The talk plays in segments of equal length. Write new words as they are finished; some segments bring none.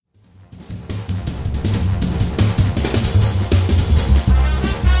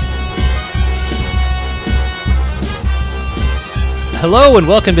Hello and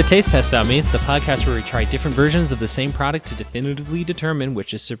welcome to Taste Test Dummies, the podcast where we try different versions of the same product to definitively determine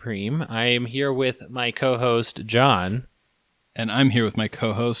which is supreme. I am here with my co-host, John. And I'm here with my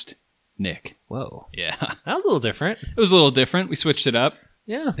co-host, Nick. Whoa. Yeah. That was a little different. It was a little different. We switched it up.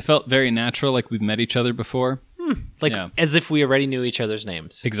 Yeah. It felt very natural, like we've met each other before. Like Yeah. as if we already knew each other's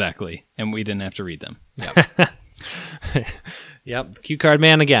names. Exactly. And we didn't have to read them. Yep. Cue card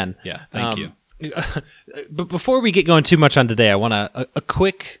man again. Yeah. Thank you. But before we get going too much on today, I want a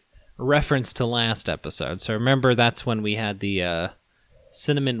quick reference to last episode. So remember, that's when we had the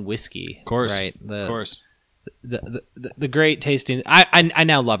cinnamon whiskey. Of course. Right? Of course. The great tasting. I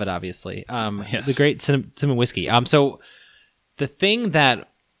now love it, obviously. Yes. The great cinnamon whiskey. So the thing that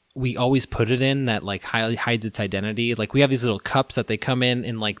we always put it in that like hides its identity, like we have these little cups that they come in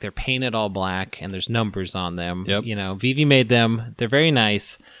and like they're painted all black and there's numbers on them. Yep. You know, Vivi made them. They're very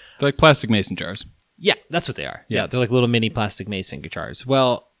nice. They're like plastic mason jars. Yeah, that's what they are. Yeah. Yeah, they're like little mini plastic mason jars.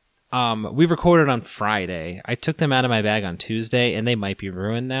 Well, we recorded on Friday. I took them out of my bag on Tuesday, and they might be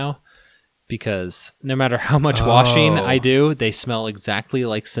ruined now because no matter how much washing I do, they smell exactly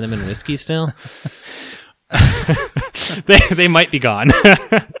like cinnamon whiskey still. they might be gone.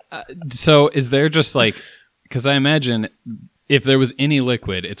 So is there just like, because I imagine if there was any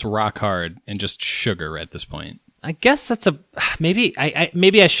liquid, it's rock hard and just sugar at this point. I guess that's maybe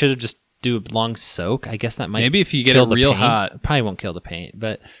I should have just do a long soak. I guess that might Maybe if you get kill it the real paint. hot. It probably won't kill the paint,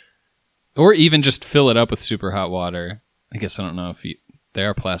 but Or even just fill it up with super hot water. I guess I don't know if they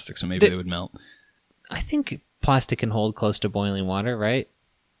are plastic, so maybe they would melt. I think plastic can hold close to boiling water, right?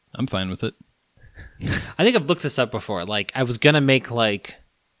 I'm fine with it. I think I've looked this up before. Like I was gonna make like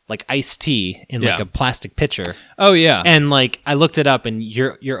iced tea in like Yeah. a plastic pitcher, Oh, yeah. and like I looked it up, and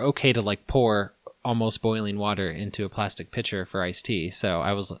you're okay to like pour almost boiling water into a plastic pitcher for iced tea. So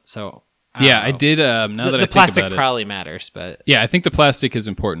I was I Yeah, don't I know. did. Now that I The think plastic about it, probably matters, but yeah, I think the plastic is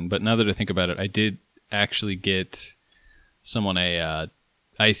important. But now that I think about it, I did actually get someone a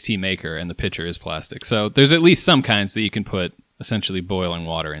iced tea maker, and the pitcher is plastic. So there's at least some kinds that you can put essentially boiling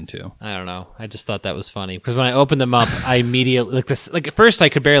water into. I don't know. I just thought that was funny because when I opened them up, I immediately like at first I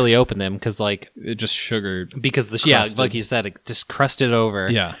could barely open them because It just sugar. yeah, like you said, it just crusted over.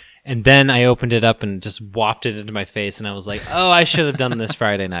 Yeah. And then I opened it up and just wafted it into my face, and I was like, "Oh, I should have done this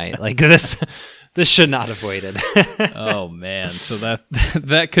Friday night. Like this should not have waited." Oh man. So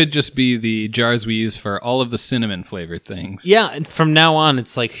that could just be the jars we use for all of the cinnamon flavored things. Yeah, and from now on,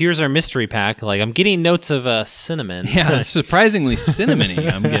 it's like, here's our mystery pack. Like, I'm getting notes of cinnamon. Yeah, surprisingly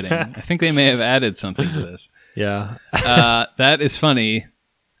cinnamony. I'm getting. I think they may have added something to this. Yeah. That is funny.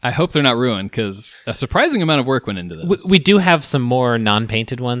 I hope they're not ruined because a surprising amount of work went into this. We do have some more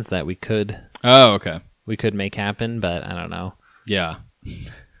non-painted ones that we could Oh, okay. make happen, but I don't know. Yeah.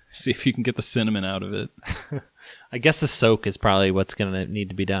 See if you can get the cinnamon out of it. I guess the soak is probably what's going to need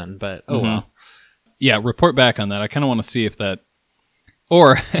to be done, but oh Mhm. well. Yeah, report back on that. I kind of want to see if that,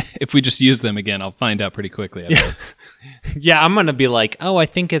 or if we just use them again, I'll find out pretty quickly. Yeah. Yeah, I'm going to be like, "Oh, I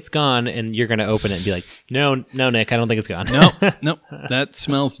think it's gone," and you're going to open it and be like, "No, Nick, I don't think it's gone." Nope. That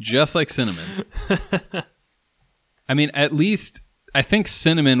smells just like cinnamon. I mean, at least I think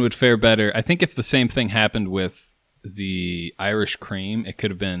cinnamon would fare better. I think if the same thing happened with the Irish cream, it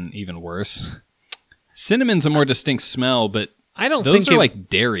could have been even worse. Cinnamon's a more distinct smell, but I don't those think are like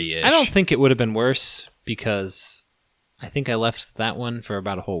dairy-ish. I don't think it would have been worse because I think I left that one for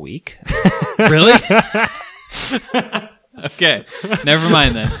about a whole week. Really? Okay, never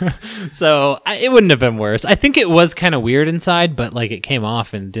mind then. So it wouldn't have been worse. I think it was kind of weird inside, but like it came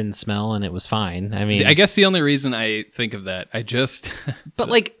off and didn't smell and it was fine. I mean, I guess the only reason I think of that, but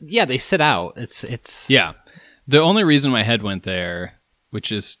like, yeah, they sit out. It's yeah. The only reason my head went there,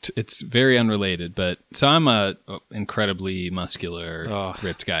 which is it's very unrelated, but so I'm a incredibly muscular,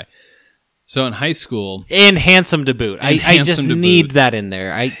 ripped guy. So in high school, and handsome to boot. I just handsome to need boot. that in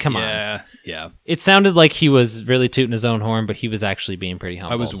there. Come on. Yeah. It sounded like he was really tooting his own horn, but he was actually being pretty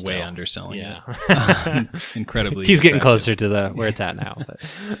humble. I was still. way underselling Yeah. it. Incredibly. He's getting attractive. closer to where it's at now.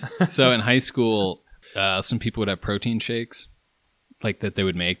 But. So in high school, some people would have protein shakes, like that they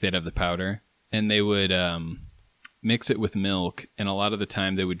would make. They'd have the powder, and they would mix it with milk, and a lot of the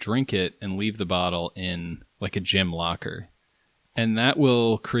time they would drink it and leave the bottle in like a gym locker. And that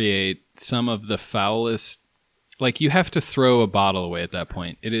will create some of the foulest. Like, you have to throw a bottle away at that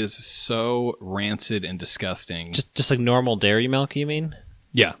point. It is so rancid and disgusting. Just like normal dairy milk, you mean?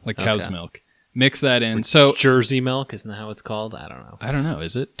 Yeah, like cow's Okay. milk. Mix that in. So Jersey milk, isn't that how it's called? I don't know. I don't know.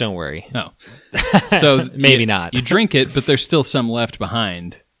 Is it? Don't worry. No. So Maybe not. You drink it, but there's still some left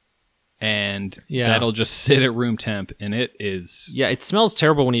behind, and Yeah. that'll just sit at room temp, and it is. Yeah, it smells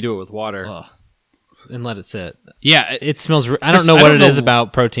terrible when you do it with water. Ugh. and let it sit. Yeah, It smells. I don't know what it is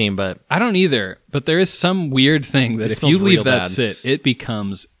about protein, but I don't either. But there is some weird thing that if you leave that sit, it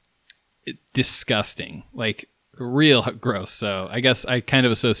becomes disgusting, like real gross. So I guess I kind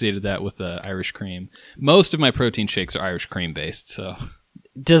of associated that with the Irish cream. Most of my protein shakes are Irish cream based. So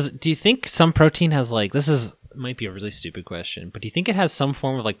do you think some protein has like might be a really stupid question, but do you think it has some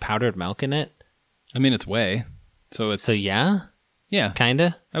form of like powdered milk in it? I mean, it's whey, so yeah,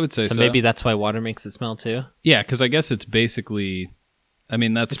 kinda. I would say so. So maybe that's why water makes it smell too. Yeah, because I guess it's basically. I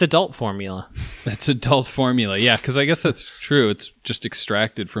mean, it's adult formula. That's adult formula, yeah. Because I guess that's true. It's just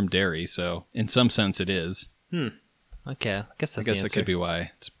extracted from dairy, so in some sense, it is. Okay, I guess that could be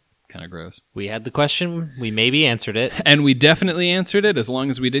why it's kind of gross. We had the question. We maybe answered it, and we definitely answered it. As long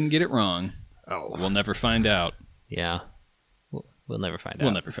as we didn't get it wrong. Oh, we'll never find out. Yeah, we'll never find out.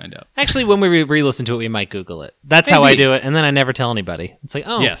 We'll never find out. Actually, when we re-listen to it, we might Google it. That's how I do it, and then I never tell anybody. It's like,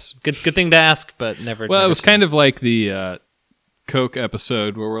 oh, yes, good thing to ask, but never. Well, never it was kind of like the Coke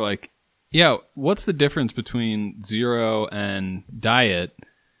episode where we're like, yeah, what's the difference between zero and diet?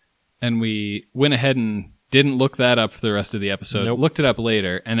 And we went ahead and didn't look that up for the rest of the episode. Nope. Looked it up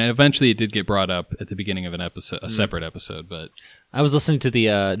later, and eventually it did get brought up at the beginning of an episode, a separate episode. But I was listening to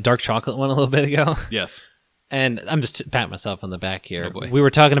the dark chocolate one a little bit ago. Yes. And I'm just patting myself on the back here. Oh boy. We were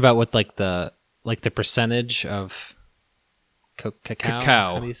talking about what the percentage of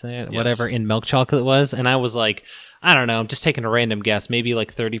cacao. How do you say it? Yes. Whatever in milk chocolate was, and I was like, I don't know. I'm just taking a random guess, maybe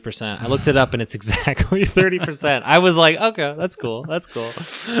like 30%. I looked it up, and it's exactly 30%. I was like, okay, that's cool. That's cool.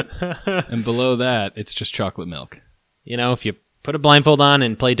 And below that, it's just chocolate milk. You know, if you put a blindfold on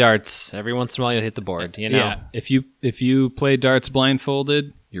and play darts, every once in a while you'll hit the board. You know, yeah. If you play darts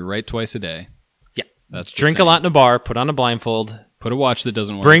blindfolded, you're right twice a day. Yeah, that's drink a lot in a bar. Put on a blindfold. Put a watch that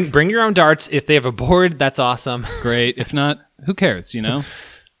doesn't work. Bring your own darts. If they have a board, that's awesome. Great. If not, who cares? You know.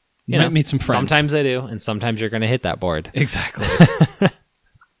 You might meet some friends. Sometimes I do, and sometimes you're going to hit that board. Exactly.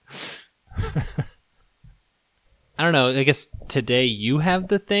 I don't know. I guess today you have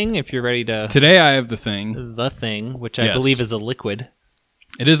the thing, if you're ready to... Today I have the thing. The thing, which I believe is a liquid.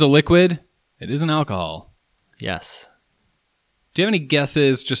 It is a liquid. It is an alcohol. Yes. Do you have any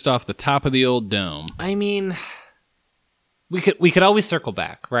guesses just off the top of the old dome? I mean, we could always circle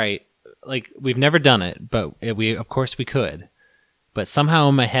back, right? Like, we've never done it, but of course we could. But somehow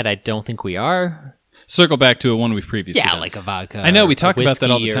in my head, I don't think we are. Circle back to a one we've previously done. Like a vodka. I know, we talk about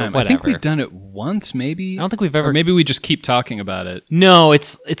that all the time. I think we've done it once, maybe. I don't think we've ever... Or maybe we just keep talking about it. No,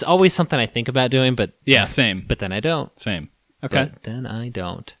 it's always something I think about doing, but... Yeah, same. But then I don't. Same. Okay. But then I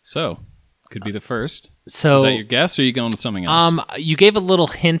don't. So, could be the first. So, is that your guess, or are you going with something else? You gave a little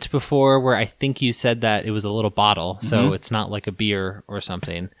hint before where I think you said that it was a little bottle, so it's not like a beer or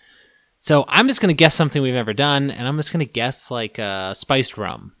something. So I'm just going to guess something we've never done, and I'm just going to guess like spiced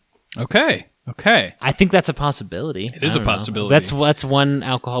rum. Okay. I think that's a possibility. It is a possibility. That's one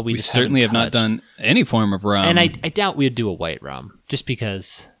alcohol we just certainly have not done any form of rum. And I doubt we would do a white rum, just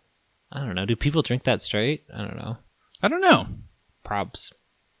because, I don't know, do people drink that straight? I don't know. Probs.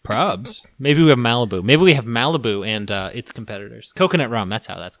 Maybe we have Malibu. Maybe we have Malibu and its competitors. Coconut rum, that's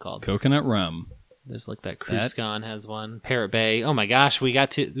how that's called. Coconut rum. There's like that Cruzcon has one. Parrot Bay. Oh my gosh, we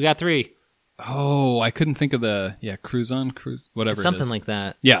got 3. Oh, I couldn't think of the Cruzon, whatever. It's something like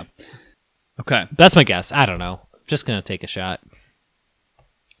that. Yeah. Okay. That's my guess. I don't know. Just gonna take a shot.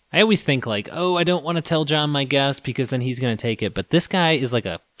 I always think like, oh, I don't want to tell John my guess because then he's gonna take it. But this guy is like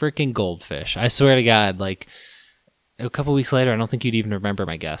a freaking goldfish. I swear to God, like a couple weeks later, I don't think you'd even remember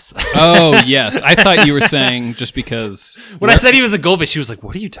my guess. Oh, yes. I thought you were saying just because... When I said he was a goldfish, he was like,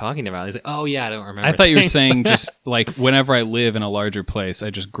 what are you talking about? He's like, oh, yeah, I don't remember. I thought you were saying just like whenever I live in a larger place, I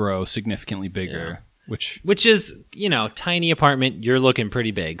just grow significantly bigger. Yeah. Which is, tiny apartment, you're looking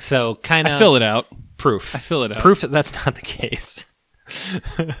pretty big. So kind of... I fill it out. Proof. I fill it out. Proof that that's not the case.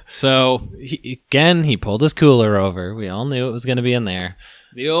 So... He pulled his cooler over. We all knew it was going to be in there.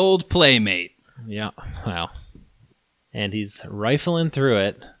 The old Playmate. Yeah, well... And he's rifling through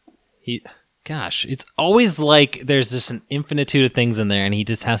it. It's always like there's just an infinitude of things in there, and he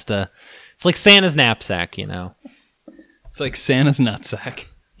just has to... It's like Santa's knapsack, It's like Santa's nutsack.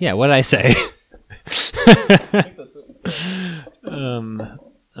 Yeah, what did I say? All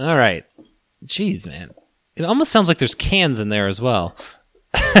right. Jeez, man. It almost sounds like there's cans in there as well.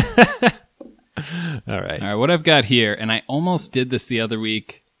 All right, what I've got here, and I almost did this the other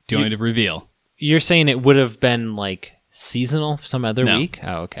week. Do you want me to reveal? You're saying it would have been like... seasonal some other No. week?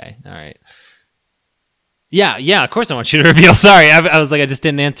 Oh, okay. All right. Yeah, of course I want you to reveal. Sorry, I was like, I just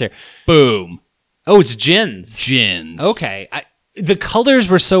didn't answer. Boom. Oh, it's gins. Gins. Okay. The colors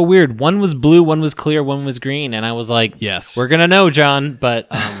were so weird. One was blue, one was clear, one was green, and I was like, yes. We're going to know, John, but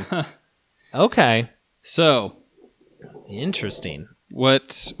okay. So, Interesting.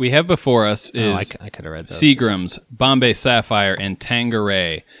 what we have before us is I could have read those. Seagram's, Bombay Sapphire, and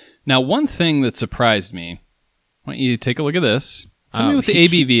Tanqueray. Now, one thing that surprised me, why don't you take a look at this? Tell me what the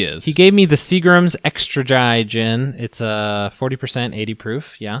ABV is. He gave me the Seagram's Extra Dry Gin. It's a 40%, 80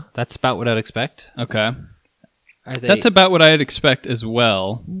 proof. Yeah, that's about what I'd expect. Okay. That's about what I'd expect as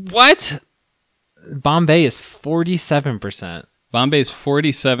well. What? Bombay is 47%. Bombay's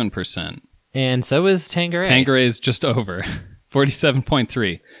 47%. And so is Tanqueray. Tanqueray is just over,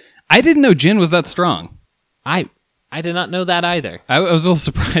 47.3. I didn't know gin was that strong. I did not know that either. I was a little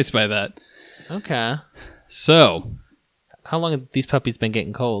surprised by that. Okay. So, how long have these puppies been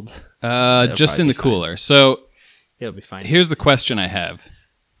getting cold? just in the cooler. So, It'll be fine. here's the question I have,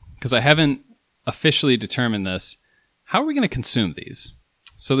 because I haven't officially determined this. How are we going to consume these?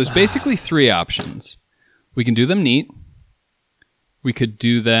 So there's basically three options. We can do them neat. We could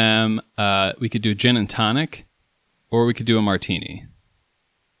do them. We could do a gin and tonic, or we could do a martini.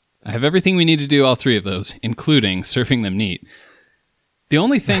 I have everything we need to do all three of those, including serving them neat. The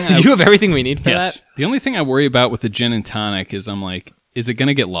only thing You have everything we need for that? The only thing I worry about with the gin and tonic is I'm like, is it going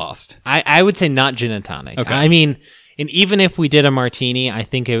to get lost? I would say not gin and tonic. Okay. I mean, and even if we did a martini, I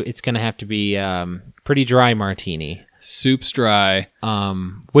think it's going to have to be pretty dry martini. Soup's dry.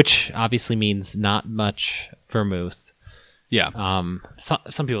 Which obviously means not much vermouth. Yeah.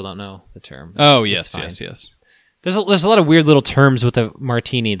 Some people don't know the term. Yes. There's a lot of weird little terms with a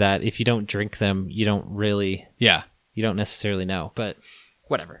martini that if you don't drink them, you don't necessarily know. But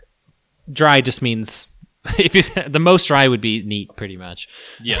whatever. Dry just means the most dry would be neat, pretty much.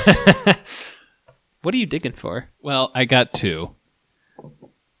 Yes. What are you digging for? Well, I got two.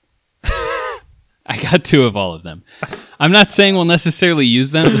 I got two of all of them. I'm not saying we'll necessarily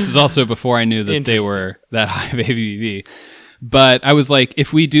use them. This is also before I knew that they were that high of ABV. But I was like,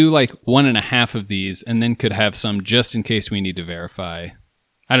 if we do like 1.5 of these and then could have some just in case we need to verify.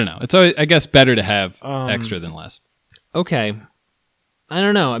 I don't know. It's always, I guess, better to have extra than less. Okay. I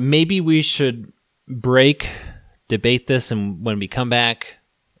don't know. Maybe we should debate this, and when we come back,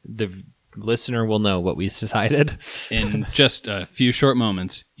 the listener will know what we decided. In just a few short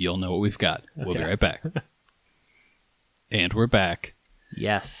moments, you'll know what we've got. We'll be right back. And we're back.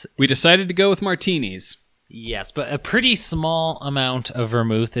 Yes. We decided to go with martinis. Yes, but a pretty small amount of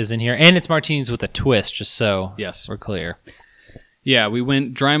vermouth is in here, and it's martinis with a twist, just so we're clear. Yeah, we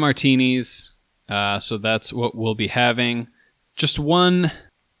went dry martinis, so that's what we'll be having. Just one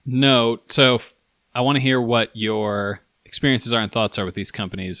note, so I want to hear what your experiences are and thoughts are with these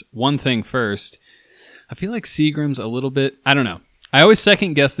companies. One thing first, I feel like Seagram's a little bit, I don't know. I always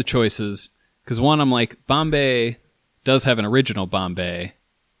second guess the choices, because one, I'm like, Bombay does have an original Bombay,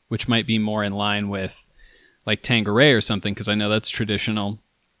 which might be more in line with like Tanqueray or something, because I know that's traditional.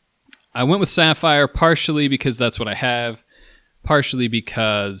 I went with Sapphire partially because that's what I have, partially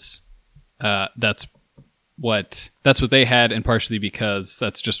because that's what they had, and partially because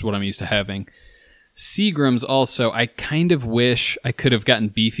that's just what I'm used to having. Seagram's also, I kind of wish I could have gotten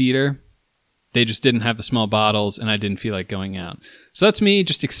Beefeater. They just didn't have the small bottles, and I didn't feel like going out. So that's me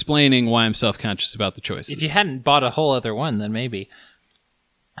just explaining why I'm self-conscious about the choices. If you hadn't bought a whole other one, then maybe.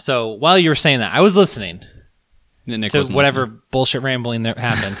 So while you were saying that, I was listening to whatever bullshit rambling that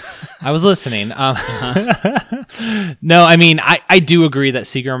happened. I was listening. No, I mean, I do agree that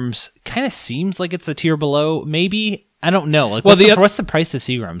Seagram's kind of seems like it's a tier below. Maybe. I don't know. Like, what's the price of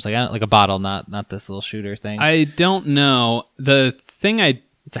Seagram's? Like a bottle, not this little shooter thing. I don't know. The thing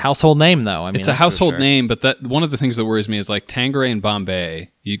it's a household name, though. I mean, it's a household name, but that one of the things that worries me is like Tanqueray and Bombay,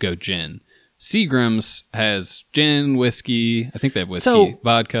 you go gin. Seagram's has gin, whiskey. I think they have whiskey,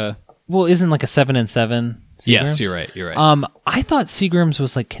 vodka. Well, isn't like a 7 and 7? Seagram's? Yes, you're right. I thought Seagram's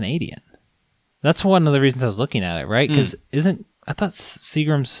was like Canadian. That's one of the reasons I was looking at it, right? Because I thought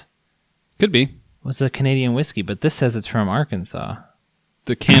Seagram's could be was a Canadian whiskey, but this says it's from Arkansas,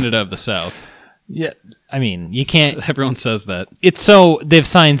 the Canada of the South. Yeah, I mean, you can't. Everyone says that. It's so they have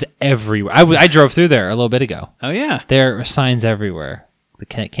signs everywhere. I drove through there a little bit ago. Oh yeah, there are signs everywhere. The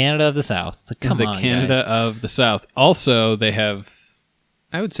Canada of the South. It's like, come on, the Canada guys. of the South. Also, they have,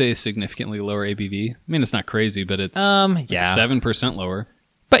 I would say, a significantly lower ABV. I mean, it's not crazy, but it's 7% lower.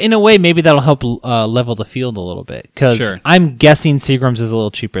 But in a way, maybe that'll help level the field a little bit, because I'm guessing Seagram's is a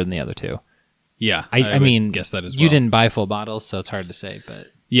little cheaper than the other two. Yeah, I mean, guess that as well. You didn't buy full bottles, so it's hard to say. But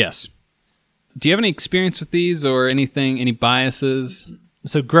yes. Do you have any experience with these or anything? Any biases?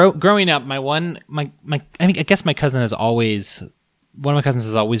 So growing up, I guess my cousin has always. One of my cousins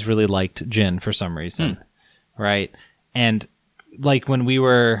has always really liked gin for some reason, right? And like when we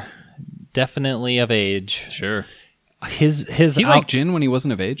were definitely of age, his He liked gin when he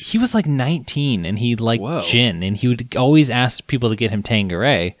wasn't of age? He was like 19 and he liked Whoa. gin, and he would always ask people to get him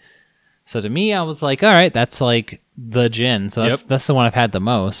Tanqueray. So to me, I was like, all right, that's like the gin. So that's the one I've had the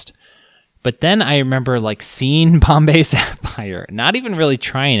most. But then I remember like seeing Bombay Sapphire, not even really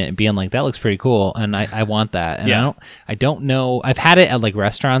trying it and being like, that looks pretty cool. And I want that. And I don't know. I've had it at like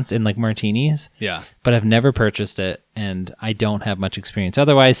restaurants in like martinis. Yeah. But I've never purchased it and I don't have much experience.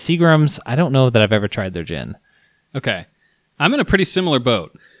 Otherwise, Seagram's, I don't know that I've ever tried their gin. Okay. I'm in a pretty similar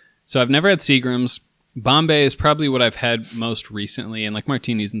boat. So I've never had Seagram's. Bombay is probably what I've had most recently, and like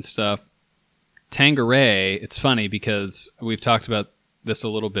martinis and stuff. Tanqueray, it's funny because we've talked about this a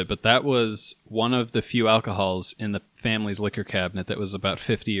little bit, but that was one of the few alcohols in the family's liquor cabinet that was about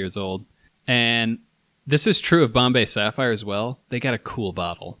 50 years old. And this is true of Bombay Sapphire as well. They got a cool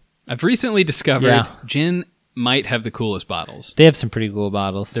bottle. I've recently discovered gin might have the coolest bottles. They have some pretty cool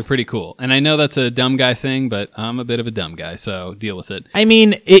bottles. They're pretty cool. And I know that's a dumb guy thing, but I'm a bit of a dumb guy, so deal with it. I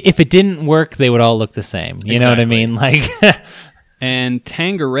mean, if it didn't work, they would all look the same. You know what I mean? Like, and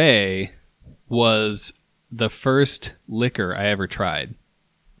Tanqueray was the first liquor I ever tried.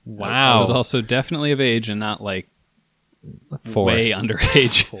 Wow. I was also definitely of age and not like 4. way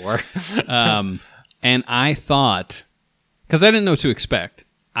underage. 4. And I thought, because I didn't know what to expect,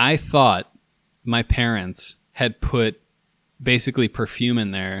 I thought my parents had put basically perfume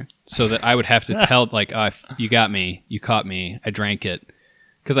in there so that I would have to tell, like, oh, you got me, you caught me, I drank it.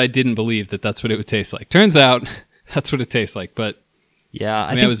 Because I didn't believe that that's what it would taste like. Turns out that's what it tastes like, but yeah,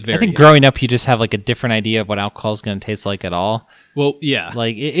 I think growing up, you just have like a different idea of what alcohol is going to taste like at all. Well, yeah,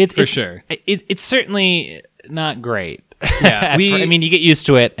 like for sure. It's certainly not great. Yeah, I mean, you get used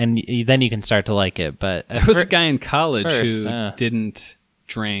to it, and then you can start to like it. But there was a guy in college who didn't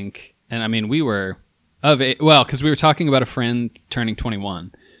drink, and I mean, we were because we were talking about a friend turning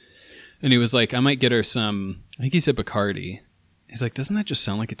 21, and he was like, "I might get her some." I think he said Bacardi. He's like, "Doesn't that just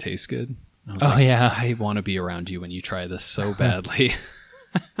sound like it tastes good?" I was yeah, I want to be around you when you try this so badly.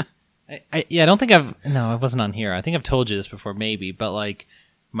 I don't think I wasn't on here. I think I've told you this before, maybe, but like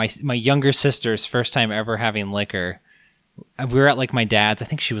my younger sister's first time ever having liquor, we were at like my dad's. I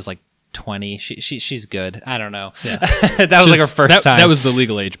think she was like 20. She's good. I don't know. Yeah. That was like her first time. That was the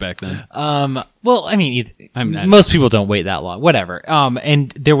legal age back then. Well, I mean, most people don't wait that long. Whatever.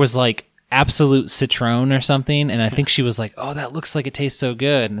 And there was like Absolute Citron or something, and I think she was like, "Oh, that looks like it tastes so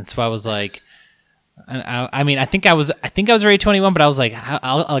good," and so I was like. I mean, I think I was already 21, but I was like,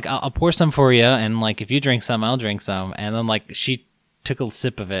 I'll pour some for you, and like if you drink some, I'll drink some, and then like she took a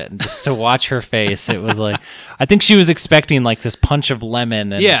sip of it, and just to watch her face, it was like, I think she was expecting like this punch of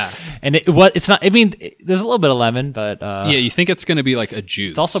lemon, and, and it's not. I mean, there's a little bit of lemon, but you think it's going to be like a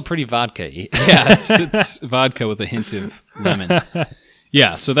juice. It's also pretty vodka-y. Yeah, it's vodka with a hint of lemon.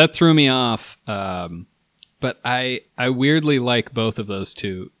 Yeah, so that threw me off. But I weirdly like both of those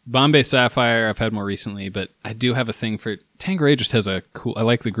two. Bombay Sapphire I've had more recently, but I do have a thing for Tanqueray. Just has a cool. I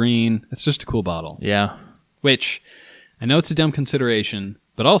like the green. It's just a cool bottle. Yeah. Which I know it's a dumb consideration,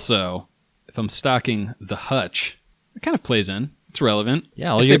 but also if I'm stocking the Hutch, it kind of plays in. It's relevant.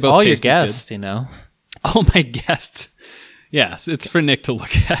 Yeah, all your guests, you know. All my guests. Yes, it's for Nick to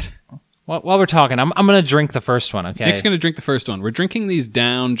look at. While we're talking, I'm going to drink the first one, okay? Nick's going to drink the first one. We're drinking these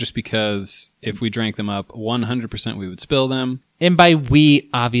down just because if we drank them up, 100% we would spill them. And by we,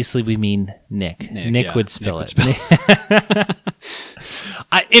 obviously, we mean Nick. Nick would spill it.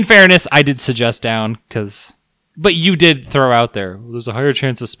 In fairness, I did suggest down, but you did throw out there, there's a higher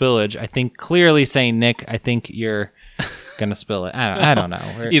chance of spillage. I think clearly saying, Nick, I think you're going to spill it. I don't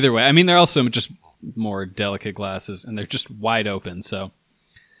know. Either way. I mean, they're also just more delicate glasses, and they're just wide open, so...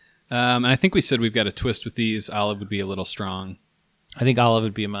 and I think we said we've got a twist with these. Olive would be a little strong. I think olive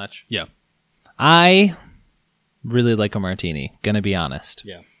would be a much. Yeah. I really like a martini, gonna be honest.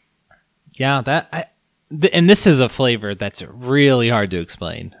 Yeah. Yeah, and this is a flavor that's really hard to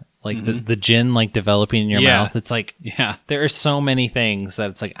explain. Like the gin like developing in your mouth. It's like there are so many things that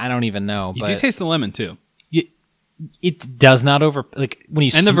it's like I don't even know. You do taste the lemon too. It does not when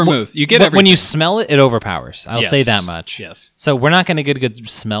you and the vermouth. You get when you smell it, it overpowers. I'll say that much. Yes. So we're not going to get a good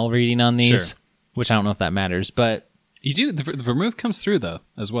smell reading on these, which I don't know if that matters, but you do. The vermouth comes through though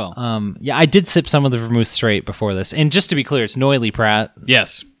as well. Yeah, I did sip some of the vermouth straight before this, and just to be clear, it's Noilly Prat.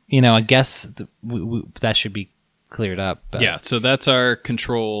 Yes. You know, I guess that should be cleared up. But yeah. So that's our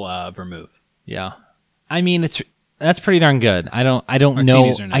control vermouth. Yeah. I mean, that's pretty darn good. I don't know.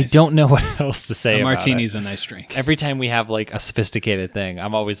 Nice. I don't know what else to say. A about martini's it. A nice drink. Every time we have like a sophisticated thing,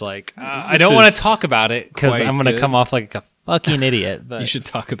 I'm always like, I don't want to talk about it because I'm going to come off like a fucking idiot. But you should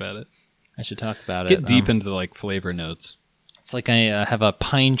talk about it. I should talk about Get it. Deep into the like flavor notes. It's like I have a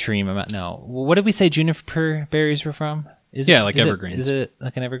pine tree. No, what did we say juniper berries were from? Like evergreens. Is it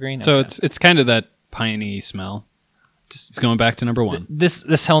like an evergreen? So Okay. it's kind of that piney smell. It's going back to number one.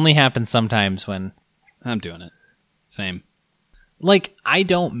 This only happens sometimes when, I'm doing it. Same. like, I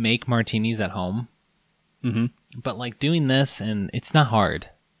don't make martinis at home, Mm-hmm. but like doing this, and it's not hard.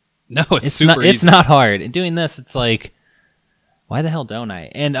 No, it's It's super not. It's easy. not hard. And doing this, it's like, why the hell don't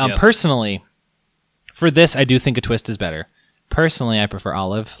I? And Yes. personally, for this, I do think a twist is better. Personally, I prefer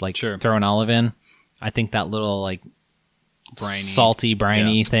olive. Like, Sure. throw an olive in. I think that little like Briny. salty,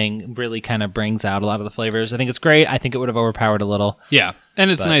 briny thing really kind of brings out a lot of the flavors. I think it's great. I think it would have overpowered a little. Yeah, and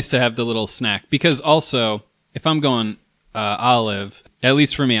it's But- nice to have the little snack because also if I'm going olive, at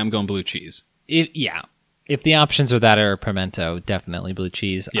least for me, I'm going blue cheese, If the options are that or pimento, definitely blue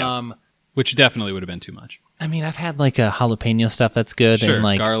cheese. Yeah. which definitely would have been too much. I mean, I've had like a jalapeno stuff that's good, Sure, and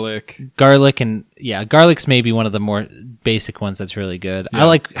like garlic. garlic, and garlic's maybe one of the more basic ones that's really good. Yeah.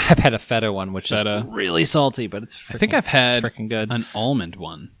 I've had a feta one, which Feta. is really salty, but it's. I think I've had freaking good. an almond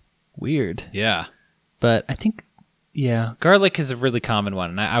one. Weird, Yeah, but I think garlic is a really common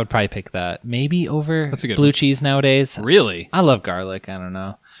one, and I would probably pick that maybe over That's a good blue one. cheese nowadays. really. I love garlic. I don't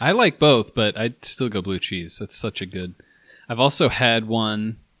know. I like both, but I'd still go blue cheese. That's such a good. I've also had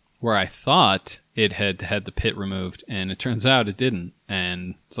one where I thought it had the pit removed, and it turns out it didn't.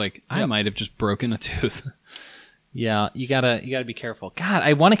 And it's like I Yep. might have just broken a tooth. Yeah, you gotta be careful. God,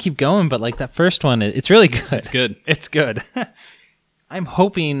 I want to keep going, but like that first one, it's really good. It's good. It's good. I'm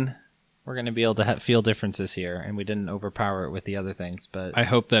hoping we're gonna be able to feel differences here, and we didn't overpower it with the other things. But I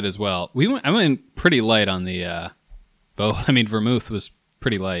hope that as well. I went pretty light on the vermouth was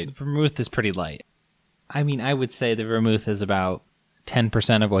pretty light. vermouth is pretty light. I mean, I would say the vermouth is about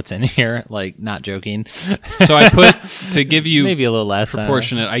 10% of what's in here. Like, not joking. So I put, to give you Maybe a little less.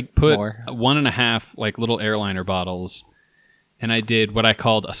 proportionate, I put more. 1.5 like little airliner bottles, and I did what I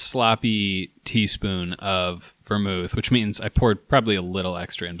called a sloppy teaspoon of vermouth, which means I poured probably a little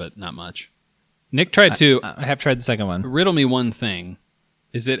extra in, but not much. Nick tried to I have tried the second one. riddle me one thing.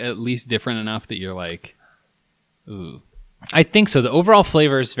 Is it at least different enough that you're like, ooh, I think so. The overall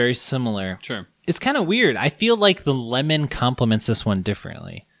flavor is very similar. sure. It's kind of weird. I feel like the lemon complements this one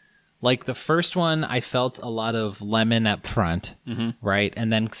differently. Like the first one, I felt a lot of lemon up front, right?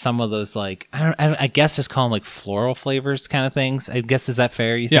 And then some of those, like, I guess just call them like floral flavors kind of things. I guess, is that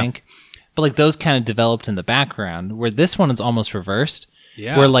fair, you Yeah. think? But like those kind of developed in the background, where this one is almost reversed.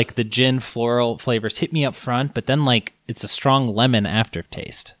 Yeah. Where like the gin floral flavors hit me up front, but then like it's a strong lemon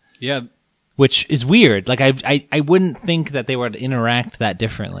aftertaste, Yeah. which is weird. Like I wouldn't think that they would interact that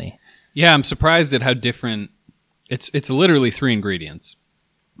differently. Yeah, I'm surprised at how different. It's literally 3 ingredients.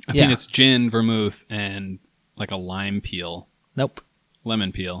 I Yeah. think it's gin, vermouth, and like a lime peel, Nope.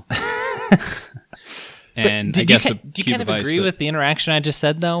 lemon peel, But and I do guess you, a do you cube kind of of ice. agree but- with the interaction I just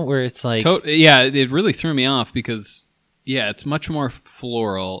said though, where it's like Yeah, it really threw me off because it's much more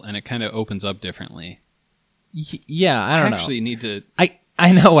floral and it kind of opens up differently. yeah, I don't actually need to.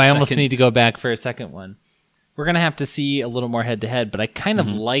 I know. I almost Second- need to go back for a second one. We're gonna have to see a little more head to head, but I kind of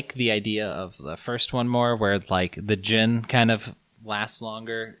like the idea of the first one more, where like the gin kind of lasts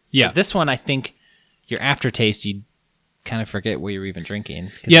longer. Yeah. But this one, I think your aftertaste, you kind of forget what you're even drinking.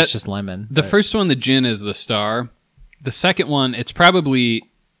 'Cause Yeah, it's just lemon. The but first one, the gin, is the star. The second one, it's probably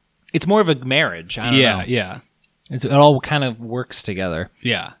it's more of a marriage. I don't know. yeah, It all kind of works together.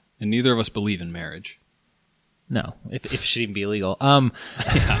 yeah. And neither of us believe in marriage. No, if it should even be illegal.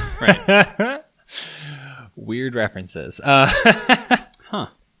 Yeah, right. Weird references. Huh.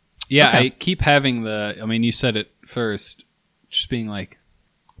 Yeah, Okay. I keep having you said it first, just being like,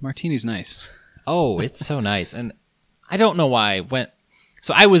 martini's nice. Oh, it's so nice. And I don't know why.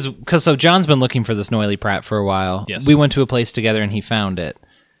 So John's been looking for this Noily Pratt for a while. Yes. We went to a place together and he found it.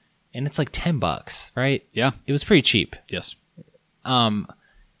 And it's like $10, right? Yeah. It was pretty cheap. Yes.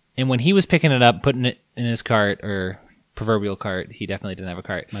 And when he was picking it up, putting it in his cart or proverbial cart, he definitely didn't have a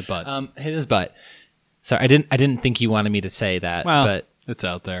cart. My butt. Hit his butt. Sorry, I didn't think you wanted me to say that, Well, but it's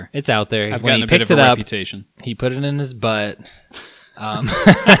out there. it's out there. I've When gotten he a bit picked of a it up, reputation. he put it in his butt.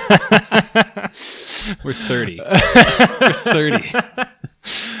 We're 30. We're 30.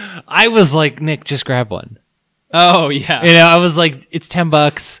 I was like, Nick, just grab one. Oh, yeah. You know, I was like, it's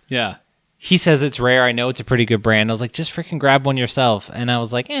 $10. Yeah. He says it's rare. I know it's a pretty good brand. I was like, just freaking grab one yourself. And I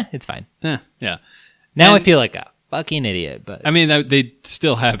was like, it's fine. Yeah. Now I And- feel like a fucking idiot. But I mean, they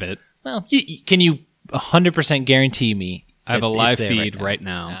still have it. well, can you 100% guarantee me? I have that a it's live there feed right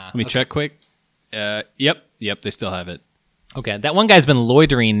now. Let me okay. check quick. Yep, they still have it. Okay, that one guy's been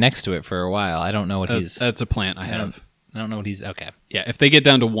loitering next to it for a while. I don't know what he's. That's a plant I I don't- have. I don't know what he's. Okay. Yeah, if they get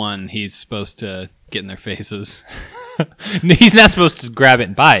down to 1, he's supposed to get in their faces. He's not supposed to grab it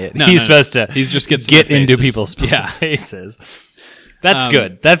and buy it. No, He's no, no. supposed to He's just gets get their into faces. people's Yeah. faces. That's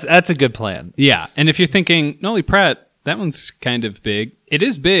good. That's a good plan. Yeah, and if you're thinking Noli Pret, that one's kind of big. It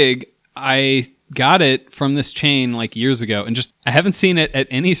is big. I got it from this chain like years ago, and just I haven't seen it at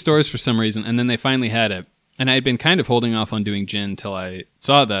any stores for some reason. And then they finally had it, and I had been kind of holding off on doing gin till I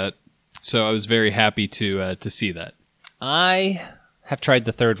saw that. So I was very happy to see that. I have tried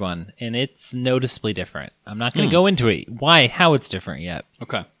the third one, and it's noticeably different. I'm not going to go into it. Why? How it's different yet?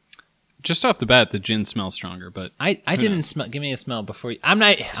 Okay. Just off the bat, the gin smells stronger, but I didn't smell. Give me a smell before you. I'm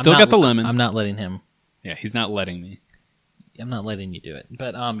Still got the lemon. I'm not letting him. yeah, he's not letting me. I'm not letting you do it.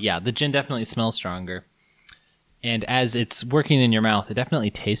 But yeah, the gin definitely smells stronger, and as it's working in your mouth, it definitely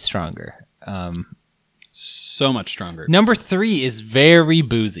tastes stronger. So much stronger. Number 3 is very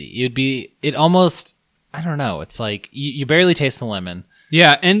boozy. It almost. I don't know. It's like you barely taste the lemon.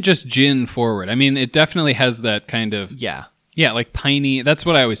 Yeah, and just gin forward. I mean, it definitely has that kind of Yeah. yeah, like piney. That's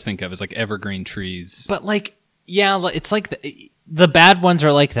what I always think of as like evergreen trees. But like, yeah, it's like the bad ones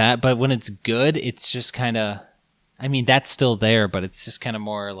are like that, but when it's good, it's just kind of. I mean, that's still there, but it's just kind of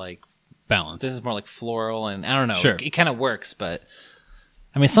more like Balance. this is more like floral, and I don't know. Sure. It kind of works, but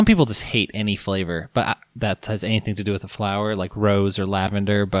I mean, some people just hate any flavor, but that has anything to do with the flower, like rose or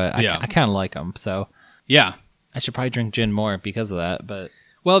lavender. But Yeah. I kind of like them, so Yeah. I should probably drink gin more because of that. But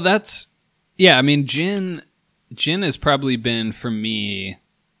Well, that's yeah. I mean, gin has probably been for me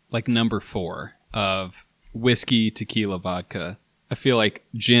like number 4 of whiskey, tequila, vodka. I feel like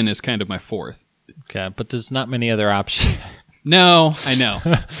gin is kind of my 4th. okay, but there's not many other options. No, I know.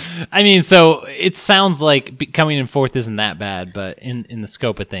 I mean, so it sounds like coming in 4th isn't that bad, but in the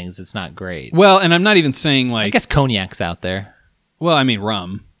scope of things, it's not great. Well, and I'm not even saying like. I guess cognac's out there. Well, I mean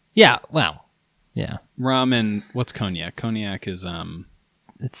rum, Yeah, well, yeah, rum, and what's cognac? Cognac is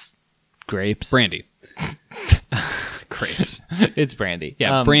it's grapes. brandy. Grapes. It's brandy.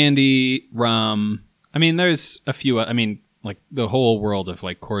 Yeah, brandy, rum. I mean, there's a few. I mean, like the whole world of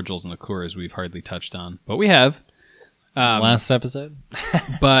like cordials and liqueurs we've hardly touched on, but we have. Last episode.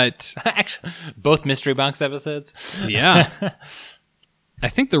 But Actually, both Mystery Box episodes. yeah, I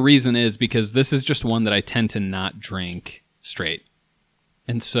think the reason is because this is just one that I tend to not drink straight.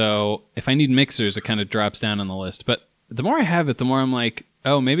 And so if I need mixers, it kind of drops down on the list. But the more I have it, the more I'm like,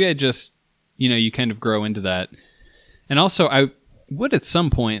 oh, maybe I just, you kind of grow into that. And also, I would at some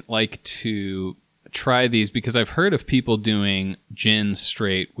point like to try these because I've heard of people doing gin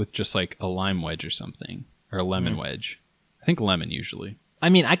straight with just like a lime wedge or something, or a lemon wedge. I think lemon usually. I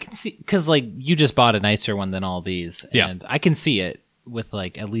mean, I can see, because like you just bought a nicer one than all these. Yeah. And I can see it with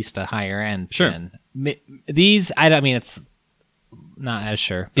like at least a higher end. Sure. gin. These, I mean, it's not as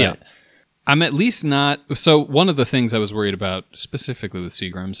sure. But Yeah. I'm at least not. So one of the things I was worried about specifically with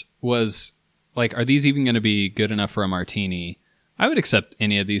Seagram's was like, are these even going to be good enough for a martini? I would accept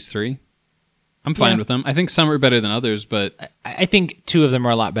any of these 3. I'm fine Yeah. with them. I think some are better than others, but I think 2 of them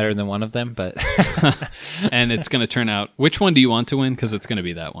are a lot better than one of them, but and it's going to turn out. Which one do you want to win? Because it's going to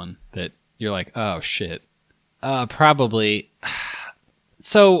be that one that you're like, oh shit. probably.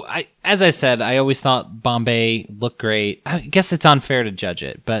 So, as I said, I always thought Bombay looked great. I guess it's unfair to judge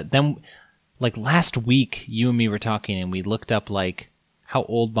it, but then, like last week, you and me were talking, and we looked up like how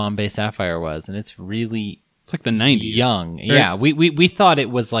old Bombay Sapphire was, and it's really It's like the 90s. young. Right? Yeah, we thought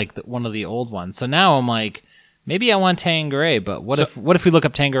it was like one of the old ones. So now I'm like, maybe I want Tanqueray, but what if we look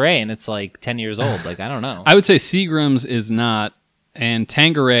up Tanqueray and it's like 10 years old? Like, I don't know. I would say Seagram's is not, and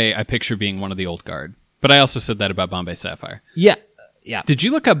Tanqueray I picture being one of the old guard. But I also said that about Bombay Sapphire. Yeah. Did you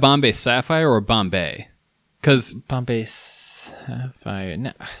look up Bombay Sapphire or Bombay? Because Bombay Sapphire.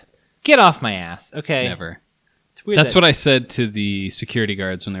 No. Get off my ass. Okay. never. It's weird. That's what I said to the security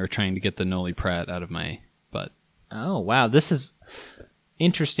guards when they were trying to get the Noli Pret out of my butt. Oh, wow. This is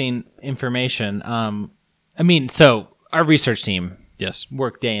interesting information. I mean, so our research team Yes.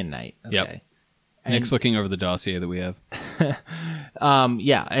 worked day and night. Okay. Yep. And, Nick's looking over the dossier that we have.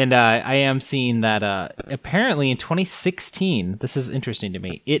 yeah, and I am seeing that apparently in 2016, this is interesting to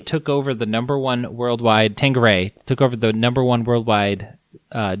me, it took over the number 1 worldwide, Tanqueray took over the number 1 worldwide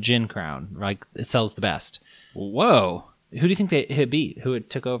gin crown. Like, it sells the best. Whoa. Who do you think it beat? Who it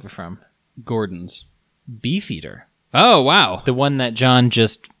took over from? Gordon's. Beefeater. Oh, wow. The one that John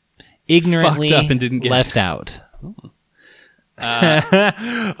just ignorantly Fucked up and didn't get. left out.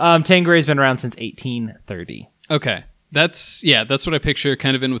 Tanqueray's been around since 1830. Okay. That's what I picture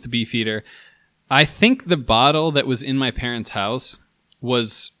kind of in with the Beefeater. I think the bottle that was in my parents' house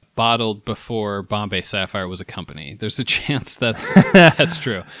was bottled before Bombay Sapphire was a company. There's a chance that's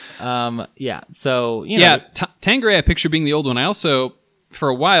true. Yeah, so, you know. Yeah, Tanqueray I picture being the old one. I also, for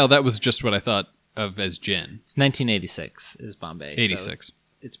a while, that was just what I thought of as gin? It's 1986 is Bombay. so 86.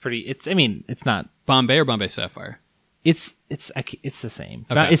 it's pretty. It's not. Bombay or Bombay Sapphire? It's the same.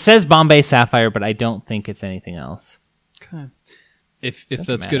 Okay. It says Bombay Sapphire, but I don't think it's anything else. Okay. If Doesn't that's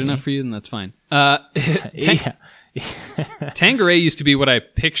matter good to enough me. for you, then that's fine. Yeah. Tanqueray used to be what I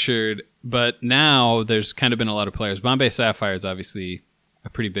pictured, but now there's kind of been a lot of players. Bombay Sapphire is obviously a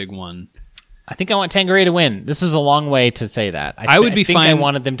pretty big one. I think I want Tanqueray to win. This was a long way to say that. I would be think I fine-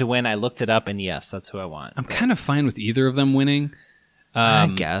 wanted them to win. I looked it up, and yes, that's who I want. I'm kind of fine with either of them winning. I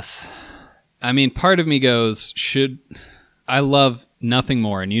guess. I mean, part of me goes, I love nothing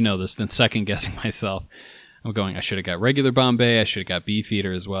more, and you know this, than second guessing myself. I'm going, I should have got regular Bombay. I should have got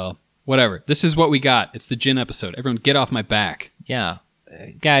Beefeater as well. Whatever. This is what we got. It's the gin episode. Everyone get off my back. Yeah,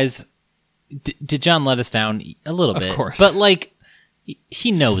 guys. Did John let us down a little Of bit? course. But like,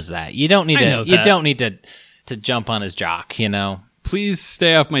 he knows that. You don't need I know to. You that. don't need to jump on his jock. You know. Please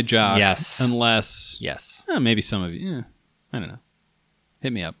stay off my jock. Yes. Unless, Yes. maybe some of you. I don't know.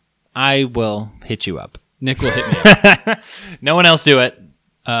 Hit me up. I will hit you up. Nick will hit me up. No one else do it.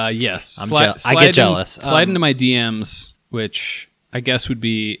 Yes. I get jealous. Slide into my DMs, which I guess would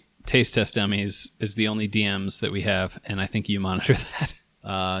be Taste Test Dummies is the only DMs that we have, and I think you monitor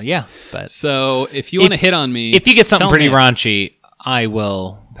that. Yeah, but So if you want to hit on me, if you get something tell pretty me. raunchy, I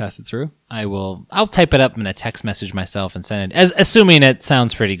will. Pass it through. I'll type it up in a text message myself and send it. Assuming it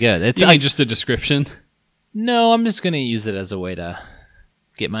sounds pretty good. It's You mean just a description? no, I'm just gonna use it as a way to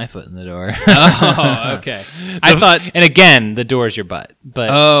get my foot in the door. Oh, okay. I thought. and again, the door's your butt. But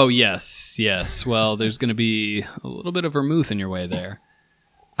Oh, yes. Well, there's going to be a little bit of vermouth in your way there.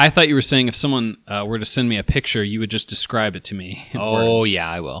 I thought you were saying if someone were to send me a picture, you would just describe it to me. In words, yeah,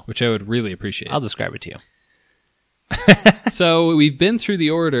 I will. which I would really appreciate. I'll describe it to you. So we've been through the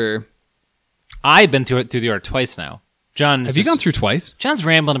order. I've been through the order twice now. John, Have you gone through twice? John's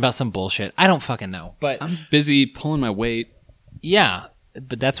rambling about some bullshit. I don't fucking know. But I'm busy pulling my weight. yeah,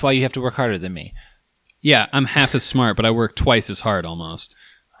 but that's why you have to work harder than me. Yeah, I'm half as smart, but I work twice as hard almost.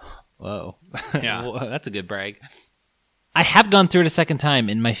 Whoa. Yeah. Whoa, that's a good brag. I have gone through it a second time,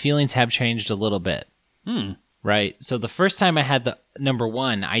 and my feelings have changed a little bit. Right? So the first time I had the number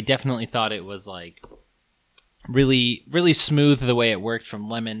one, I definitely thought it was like really, really smooth the way it worked from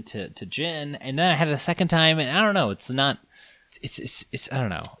lemon to gin. And then I had it a second time, and I don't know. It's not. It's I don't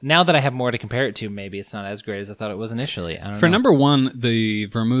know. Now that I have more to compare it to, maybe it's not as great as I thought it was initially. I don't know. For number one, the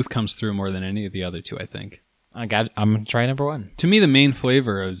vermouth comes through more than any of the other two, I think. I'm gonna try number one. To me, the main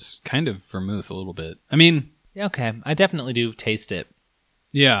flavor is kind of vermouth a little bit. I mean, Yeah, okay. I definitely do taste it.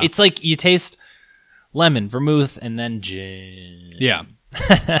 yeah. It's like you taste lemon, vermouth, and then gin. Yeah.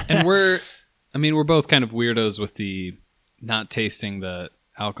 And we're both kind of weirdos with the not tasting the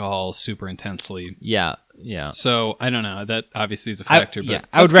alcohol super intensely. Yeah. So I don't know. That obviously is a factor. But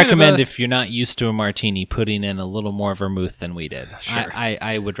I would that's kind of recommend a- if you're not used to a martini, putting in a little more vermouth than we did. Sure.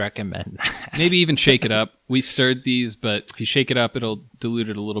 I would recommend that. maybe even shake it up. We stirred these, but if you shake it up, it'll dilute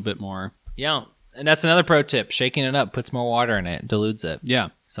it a little bit more. Yeah, and that's another pro tip. Shaking it up puts more water in it, dilutes it. Yeah,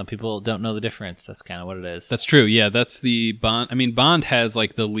 Some people don't know the difference. That's kind of what it is. that's true. Yeah, that's the Bond. I mean, Bond has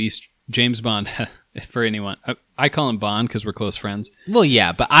like the least. James Bond, for anyone, I call him Bond because we're close friends. Well,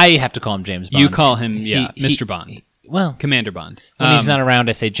 yeah, but I have to call him James Bond. You call him, He- Mr. Bond, Well, Commander Bond. when he's not around,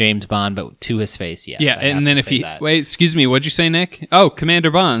 I say James Bond, but to his face, yes. Yeah, I have and then to if say he that. wait, excuse me, what'd you say, Nick? Oh,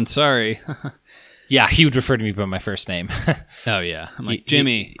 Commander Bond. Sorry. Yeah, he would refer to me by my first name. Oh yeah, I'm like He-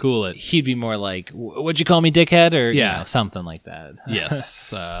 Jimmy. Cool it. He'd be more like, "Would you call me dickhead?" or Yeah. something like that.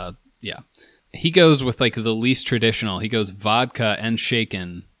 Yes. Yeah. He goes with like the least traditional. He goes vodka and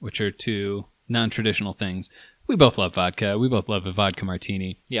shaken, which are two non-traditional things. We both love vodka. We both love a vodka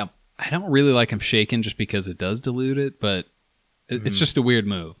martini. Yeah. I don't really like him shaken just because it does dilute it, but it's just a weird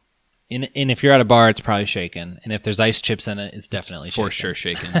move. And if you're at a bar, it's probably shaken. And if there's ice chips in it, it's definitely shaken. For sure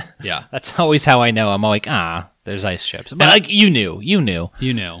shaken. Yeah. That's always how I know. I'm like, there's ice chips. But like, you knew. You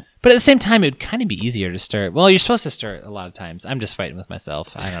know. But at the same time, it would kind of be easier to stir. Well, you're supposed to stir it a lot of times. I'm just fighting with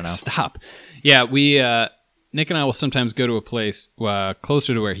myself. I don't know. Stop. Yeah, we Nick and I will sometimes go to a place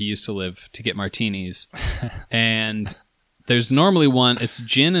closer to where he used to live to get martinis. And there's normally one, it's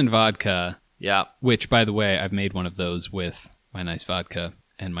gin and vodka, Yeah. which, by the way, I've made one of those with my nice vodka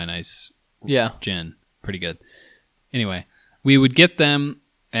and my nice Yeah. gin. Pretty good. Anyway, we would get them,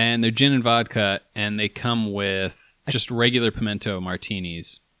 and they're gin and vodka, and they come with just regular pimento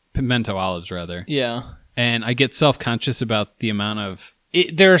olives, rather. Yeah. And I get self-conscious about the amount of...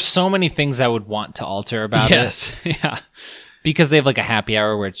 There are so many things I would want to alter about it. Yeah. because they have like a happy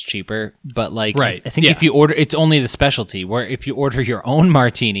hour where it's cheaper. But like, Right. I think if you order, it's only the specialty. Where if you order your own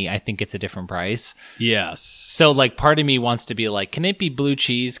martini, I think it's a different price. Yes. So like, part of me wants to be like, can it be blue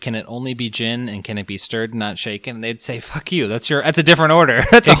cheese? Can it only be gin? And can it be stirred, not shaken? And they'd say, fuck you. That's a different order.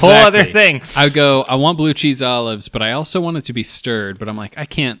 That's a whole other thing. I would go, I want blue cheese olives, but I also want it to be stirred. But I'm like, I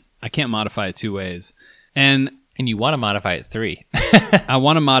can't modify it 2 ways. And you want to modify it 3. I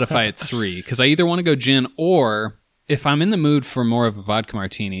want to modify it 3 because I either want to go gin, or if I'm in the mood for more of a vodka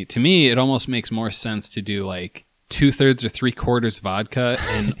martini, to me it almost makes more sense to do like 2/3 or 3/4 vodka.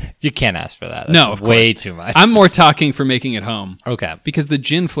 And you can't ask for that. That's no, of way course. too much. I'm more talking for making it home. Okay. Because the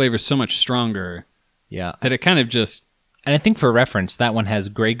gin flavor is so much stronger. Yeah. That it kind of just... And I think for reference, that one has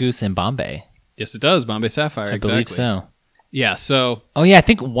Grey Goose and Bombay. Yes, it does. Bombay Sapphire. I believe so. Yeah, so... Oh, yeah. I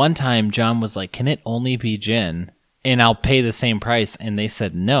think one time John was like, can it only be gin? And I'll pay the same price. And they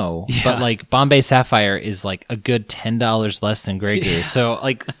said no. Yeah. But like Bombay Sapphire is like a good $10 less than Grey Goose. So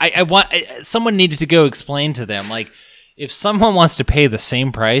like I want someone needed to go explain to them, like, if someone wants to pay the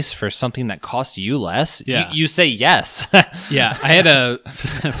same price for something that costs you less, you say yes. Yeah, I had a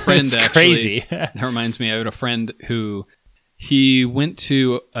friend it's actually. Crazy. That reminds me, I had a friend who he went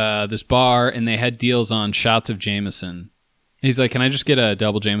to this bar and they had deals on shots of Jameson. He's like, can I just get a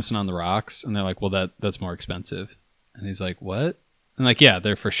double Jameson on the rocks? And they're like, well, that's more expensive. And he's like, what? I'm like, yeah,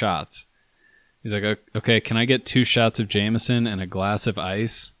 they're for shots. He's like, okay, can I get 2 shots of Jameson and a glass of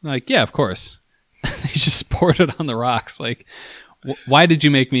ice? I'm like, yeah, of course. He just poured it on the rocks. Like, why did you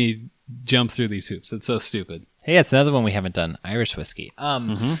make me jump through these hoops? That's so stupid. Hey, it's another one we haven't done. Irish whiskey.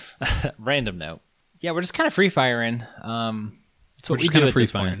 Random note. Yeah, we're just kind of free firing. That's what we do at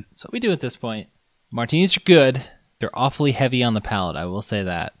this point. That's what we do at this point. Martinis are good. They're awfully heavy on the palate. I will say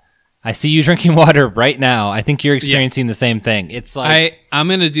that. I see you drinking water right now. I think you're experiencing the same thing. It's like I'm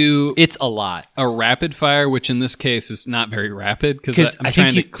gonna do. It's a lot. A rapid fire, which in this case is not very rapid because I'm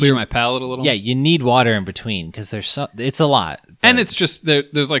trying to clear my palate a little. Yeah, you need water in between because it's a lot. And it's just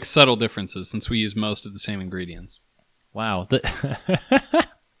there's like subtle differences since we use most of the same ingredients. Wow, this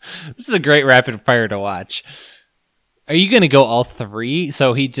is a great rapid fire to watch. Are you gonna go all 3?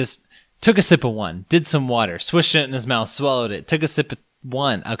 So he just took a sip of one, did some water, swished it in his mouth, swallowed it, took a sip of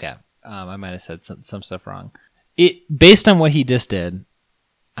one. Okay. I might have said some stuff wrong. Based on what he just did,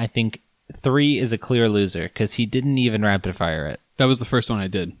 I think 3 is a clear loser because he didn't even rapid fire it. That was the first one I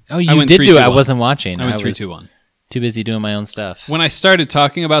did. Oh, you did do it. I wasn't watching. I went 3, 2, 1. Too busy doing my own stuff. When I started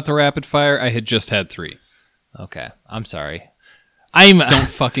talking about the rapid fire, I had just had 3. Okay. I'm sorry. Don't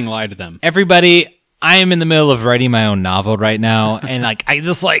fucking lie to them. Everybody, I am in the middle of writing my own novel right now, and like I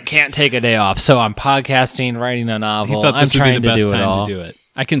just like can't take a day off. So I'm podcasting, writing a novel. I'm trying to do it all. To do it.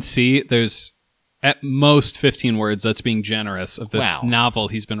 I can see there's at most 15 words. That's being generous of this novel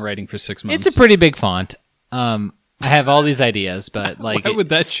he's been writing for 6 months. It's a pretty big font. I have all these ideas, but like, why would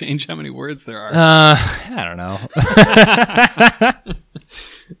that change how many words there are? I don't know.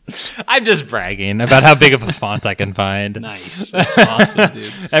 I'm just bragging about how big of a font I can find. Nice. That's awesome,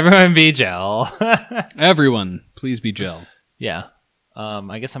 dude. Everyone be gel. Everyone, please be gel. Yeah.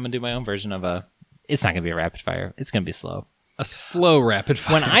 I guess I'm going to do my own version of it's not going to be a rapid fire. It's going to be slow. A slow rapid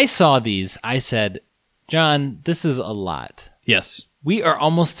fire. When I saw these, I said, John, this is a lot. Yes. We are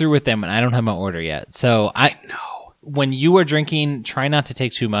almost through with them, and I don't have my order yet. So I know. When you are drinking, try not to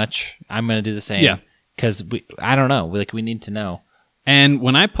take too much. I'm going to do the same. Yeah. Because I don't know. We need to know. And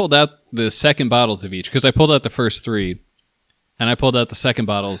when I pulled out the second bottles of each, because I pulled out the first 3, and I pulled out the second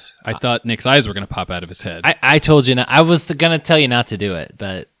bottles, I thought Nick's eyes were going to pop out of his head. I told you not. I was going to tell you not to do it,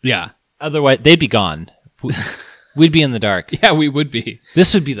 but yeah. Otherwise, they'd be gone. We'd be in the dark. Yeah, we would be.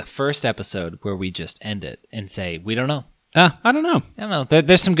 This would be the first episode where we just end it and say, we don't know. I don't know. I don't know.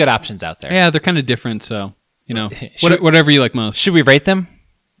 There's some good options out there. Yeah, they're kind of different, so, whatever you like most. Should we rate them?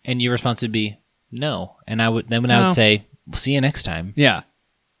 And your response would be, no. And I would say, we'll see you next time. Yeah.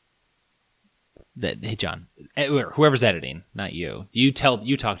 Hey, John, whoever's editing, not you. You talk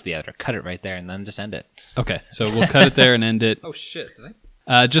to the editor, cut it right there, and then just end it. Okay, so we'll cut it there and end it. Oh, shit.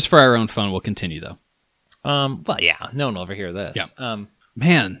 Did just for our own fun, we'll continue, though. Well, yeah, no one will ever hear this. Yeah.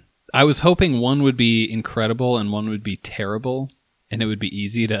 Man, I was hoping one would be incredible and one would be terrible, and it would be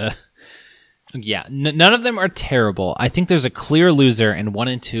easy to... Yeah, none of them are terrible. I think there's a clear loser, and 1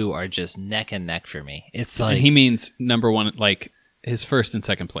 and 2 are just neck and neck for me. It's like... And he means number 1, like his first and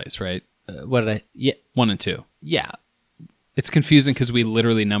second place, right? What did I... Yeah. 1 and 2. Yeah. It's confusing because we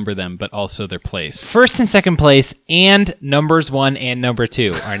literally number them, but also their place. First and second place and numbers 1 and number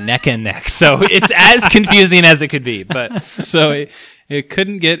 2 are neck and neck. So it's as confusing as it could be. But so it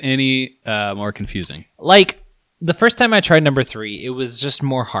couldn't get any more confusing. Like, The first time I tried number 3, it was just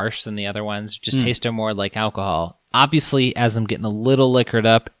more harsh than the other ones. Just tasted more like alcohol. Obviously, as I'm getting a little liquored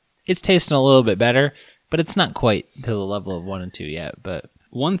up, it's tasting a little bit better, but it's not quite to the level of 1 and 2 yet. But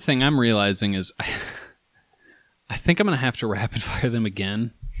one thing I'm realizing is I think I'm going to have to rapid fire them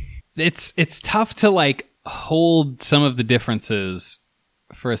again. It's tough to like hold some of the differences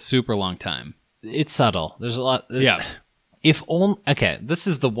for a super long time. It's subtle. There's a lot. Yeah. If only, okay, this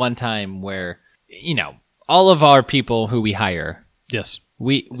is the one time where, all of our people who we hire, Yes.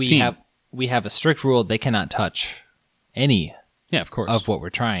 we have a strict rule: they cannot touch any Yeah, of course. of what we're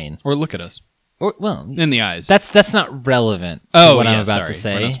trying. Or look at us Or well, in the eyes. that's not relevant to what I'm about to We're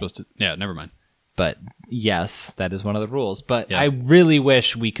say. not supposed to. Yeah, never mind. But yes, that is one of the rules. But Yeah. I really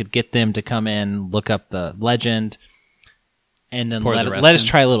wish we could get them to come in, look up the legend, and then Pour the let rest us in.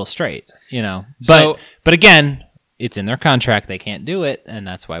 try a little straight. So- But again, it's in their contract; they can't do it, and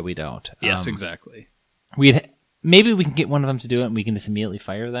that's why we don't. Yes, exactly. Maybe we can get one of them to do it, and we can just immediately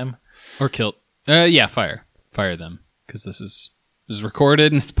fire them. Or kill. Yeah, fire them because this is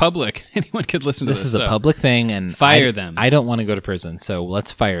recorded and it's public. Anyone could listen to this. This is a public thing, and Fire them. I don't want to go to prison, so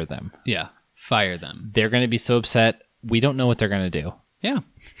let's fire them. Yeah, fire them. They're going to be so upset. We don't know what they're going to do. Yeah,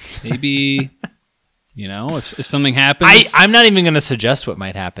 maybe. If something happens, I'm not even going to suggest what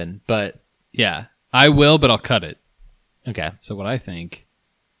might happen, but yeah, I will, but I'll cut it. okay. So what I think.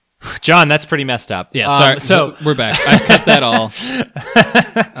 John, that's pretty messed up. Yeah, sorry. So we're back. I cut that all.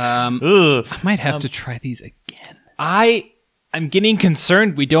 Ugh. I might have to try these again. I'm getting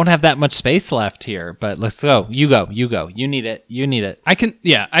concerned we don't have that much space left here, but let's go. You go. You need it. I can.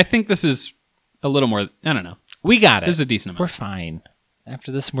 Yeah, I think this is a little more. I don't know. We got it. This is a decent We're amount. fine.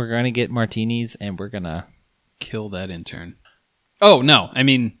 After this, we're going to get martinis, and we're going to... Kill that intern. Oh, no. I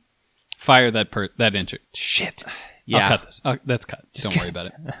mean, fire that intern. Shit. Yeah. I'll cut this. That's cut. Don't worry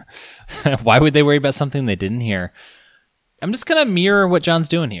about it. Why would they worry about something they didn't hear? I'm just going to mirror what John's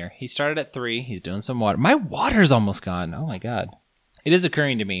doing here. He started at 3. He's doing some water. My water's almost gone. Oh, my God. It is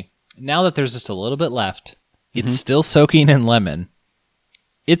occurring to me, now that there's just a little bit left, it's still soaking in lemon.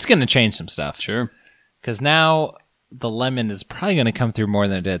 It's going to change some stuff. Sure. Because now the lemon is probably going to come through more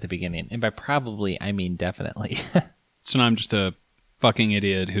than it did at the beginning. And by probably, I mean definitely. So now I'm just a fucking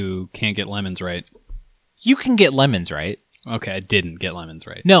idiot who can't get lemons right. You can get lemons, right? Okay, I didn't get lemons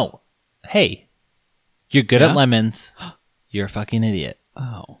right. No. Hey, you're good Yeah? at lemons. You're a fucking idiot.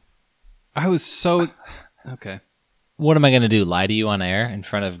 Oh. I was so... Okay. What am I going to do? Lie to you on air in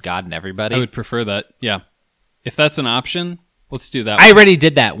front of God and everybody? I would prefer that. Yeah. If that's an option, let's do that. I already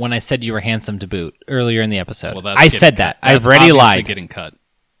did that when I said you were handsome to boot earlier in the episode. Well, that's I getting said cut. that. That's I've already obviously lied. getting cut.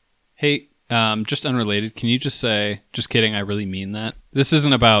 Hey, just unrelated. Can you just say, just kidding, I really mean that? This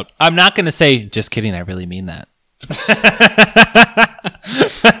isn't about... I'm not going to say, just kidding, I really mean that.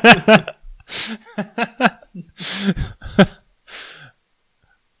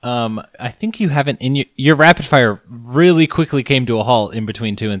 I think you haven't in your rapid fire really quickly came to a halt in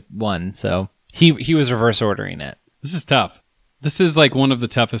between 2 and 1, so he was reverse ordering it. This is tough. This is like one of the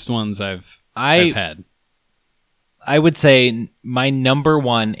toughest ones I've had. I would say my number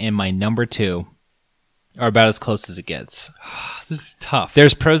 1 and my number 2 are about as close as it gets. This is tough.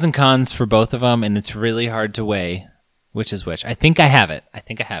 There's pros and cons for both of them, and it's really hard to weigh which is which. I think I have it.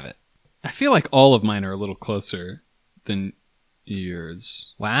 I feel like all of mine are a little closer than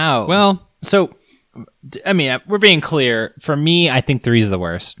yours. Wow. Well, so, I mean, we're being clear. For me, I think 3 is the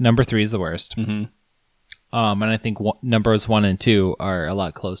worst. Number 3 is the worst. mhm. And I think numbers 1 and 2 are a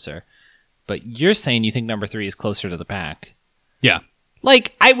lot closer. But you're saying you think number 3 is closer to the pack. Yeah.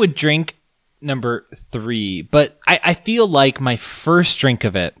 Like, I would drink number 3, but I feel like my first drink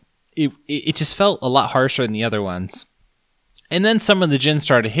of it just felt a lot harsher than the other ones. And then some of the gin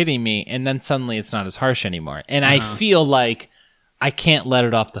started hitting me, and then suddenly it's not as harsh anymore. And I feel like I can't let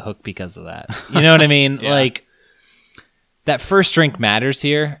it off the hook because of that. You know what I mean? Yeah. Like, that first drink matters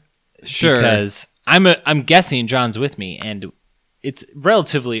here. Sure. Because I'm guessing John's with me, and it's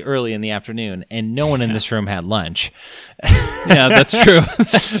relatively early in the afternoon, and no one in this room had lunch. Yeah, that's true.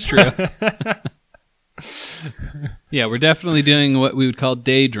 That's true. Yeah, we're definitely doing what we would call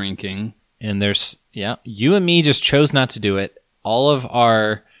day drinking. And you and me just chose not to do it. All of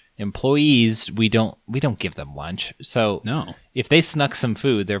our employees, we don't give them lunch. So No. if they snuck some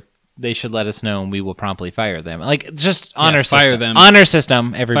food, they should let us know, and we will promptly fire them. Like, just honor fire system. them. Honor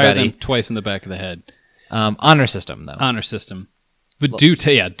system, Fire everybody. them twice in the back of the head. Honor system, though. Honor system. But do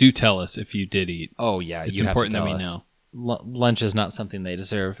tell us if you did eat. Oh yeah, It's you important have that to we tell know. us. Lunch is not something they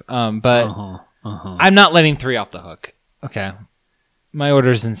deserve. But Uh-huh. I'm not letting 3 off the hook. Okay. My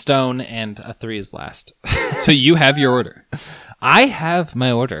order's in stone, and a 3 is last. So you have your order. I have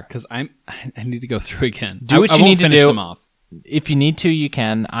my order. Because I need to go through again. Do what I you won't need to finish do. them off. If you need to, you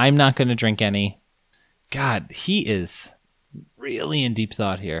can. I'm not going to drink any. God, he is really in deep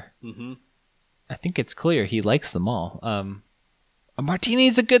thought here. Mm-hmm. I think it's clear he likes them all. A martini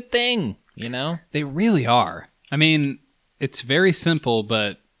is a good thing, you know? They really are. I mean, it's very simple,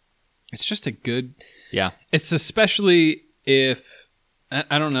 but it's just a good... Yeah. It's especially if...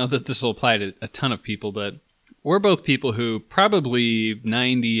 I don't know that this will apply to a ton of people, but we're both people who probably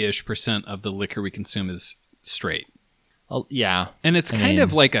 90-ish% of the liquor we consume is straight. Oh, yeah. And it's I kind mean-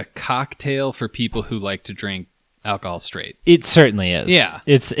 of like a cocktail for people who like to drink alcohol straight. It certainly is. Yeah.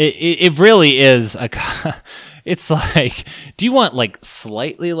 It really is a... It's like, do you want like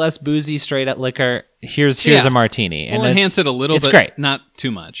slightly less boozy straight up liquor? Here's Yeah. a martini. We'll enhance it a little, it's but great. not too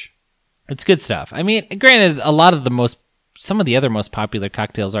much. It's good stuff. I mean, granted, some of the other most popular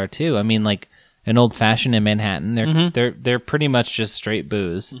cocktails are too. I mean, like an old fashioned in Manhattan, they're pretty much just straight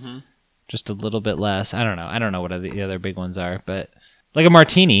booze, just a little bit less. I don't know what the other big ones are, but like a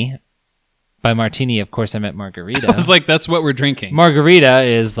martini. By martini, of course, I meant margarita. I was like, that's what we're drinking. Margarita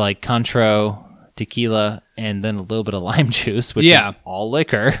is like Contro, tequila, and then a little bit of lime juice, which is all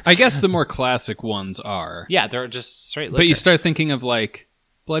liquor. I guess the more classic ones are. Yeah, they're just straight liquor. But you start thinking of like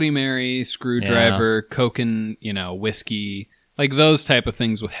Bloody Mary, Screwdriver, Coke and, whiskey, like those type of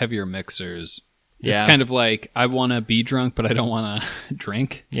things with heavier mixers. Yeah. It's kind of like, I want to be drunk, but I don't want to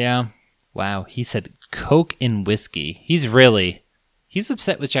drink. Yeah. Wow. He said Coke and whiskey. He's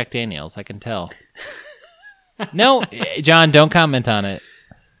upset with Jack Daniels, I can tell. No, John, don't comment on it.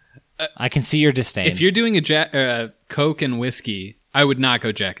 I can see your disdain. If you're doing a Coke and whiskey, I would not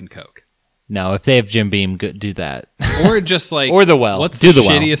go Jack and Coke. No, if they have Jim Beam, do that. Or just like... or the Well. What's do the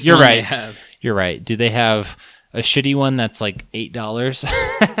Well. shittiest You're one right. they have? You're right. Do they have a shitty one that's like $8?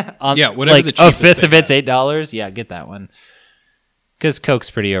 Yeah, whatever like the a cheapest fifth they of it's have. $8? Yeah, get that one. Because Coke's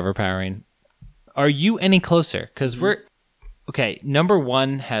pretty overpowering. Are you any closer? Because we're... Okay, number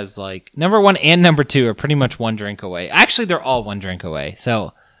one and number two are pretty much one drink away. Actually, they're all one drink away.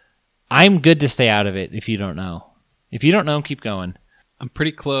 So I'm good to stay out of it if you don't know. If you don't know, keep going. I'm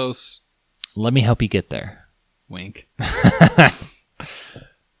pretty close. Let me help you get there. Wink.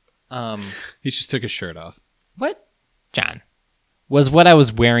 Um, He just took his shirt off. what? John. Was what I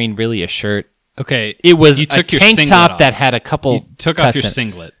was wearing really a shirt? Okay. It was You a took your tank singlet top off. that had a couple You took off your cuts in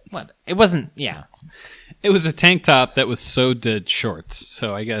it. singlet. What? It wasn't, yeah. It was a tank top that was sewed to shorts.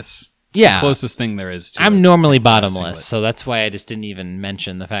 So I guess Yeah. closest thing there is to I'm a normally tank top bottomless, singlet. so that's why I just didn't even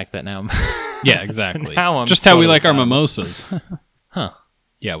mention the fact that now I'm... Yeah, exactly. Now I'm just how we totally like our bottomless. mimosas. Huh.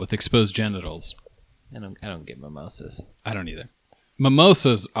 Yeah, with exposed genitals. I don't get mimosas. I don't either.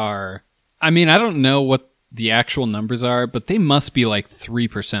 Mimosas are... I mean, I don't know what the actual numbers are, but they must be like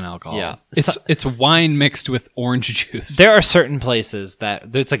 3% alcohol. Yeah. It's wine mixed with orange juice. There are certain places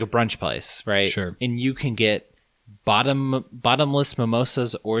that it's like a brunch place, right? Sure. And you can get bottomless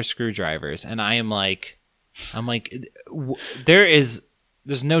mimosas or screwdrivers, and I'm like,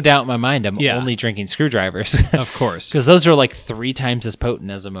 there's no doubt in my mind I'm Yeah. only drinking screwdrivers Of course. because those are like 3 times as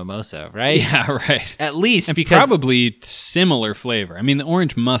potent as a mimosa, right? Yeah, right. At least And because probably similar flavor. I mean, the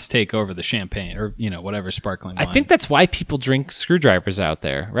orange must take over the champagne or, whatever sparkling wine. I think that's why people drink screwdrivers out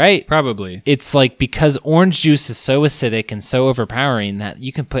there, right? Probably. It's like because orange juice is so acidic and so overpowering that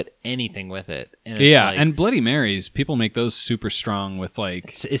you can put anything with it. And it's Yeah, like, and Bloody Marys, people make those super strong with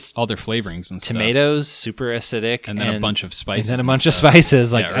like it's all their flavorings and tomatoes, super acidic, stuff. And then a bunch of spices. and then a bunch of stuff. spices.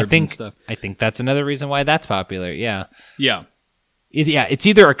 Like Yeah, I herbs and think, stuff. I think that's another reason why that's popular. Yeah, Yeah. it's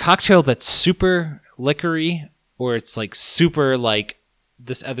either a cocktail that's super liquory or it's like super like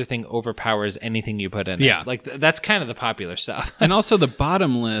this other thing overpowers anything you put in it. Yeah. Like that's kind of the popular stuff. And also the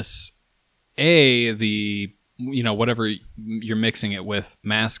bottomless, whatever you're mixing it with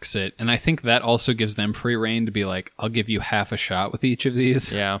masks it. And I think that also gives them free reign to be like, I'll give you half a shot with each of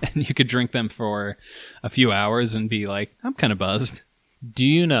these. Yeah. And you could drink them for a few hours and be like, I'm kind of buzzed. Do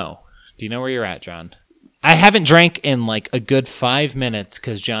you know where you're at, John? I haven't drank in like a good 5 minutes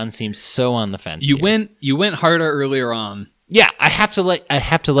because John seems so on the fence. You here. went harder earlier on. Yeah, I have to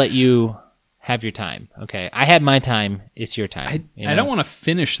let you have your time. Okay, I had my time. It's your time. I don't want to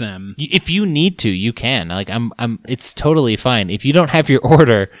finish them. If you need to, you can. Like I'm. It's totally fine. If you don't have your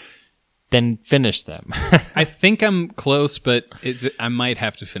order, then finish them. I think I'm close, but I might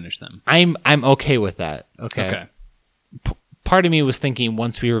have to finish them. I'm okay with that. Okay. Part of me was thinking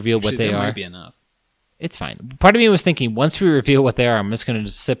once we reveal what Actually, they that are, might be enough. it's fine. Part of me was thinking once we reveal what they are, I'm just going to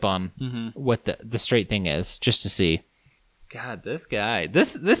just sip on Mm-hmm. what the straight thing is, just to see. God, this guy.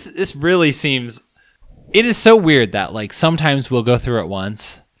 This really seems. It is so weird that like sometimes we'll go through it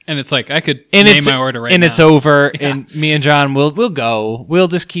once, And it's like, I could and name my order right now. And it's over, and me and John we'll go. We'll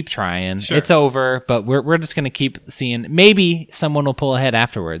just keep trying. Sure. It's over, but we're just going to keep seeing. Maybe someone will pull ahead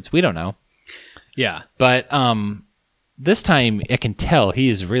afterwards. We don't know. Yeah. But this time I can tell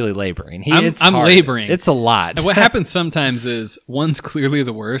he's really laboring. I'm hard. laboring. It's a lot. And what happens sometimes is one's clearly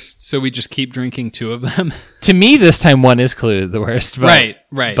the worst, so we just keep drinking two of them. To me, this time one is clearly the worst. But,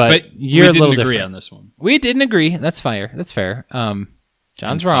 Right. But you're we a little didn't agree different on this one. We didn't agree. That's fair. That's fair.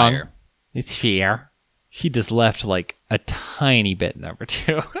 John's And wrong. fire. It's fair. He just left like a tiny bit number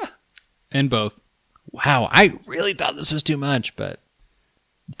 2. And both. Wow, I really thought this was too much, but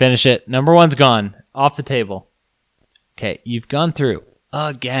finish it. Number 1's gone. Off the table. Okay, you've gone through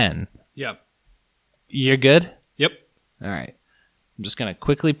again. Yep. You're good? Yep. All right. I'm just going to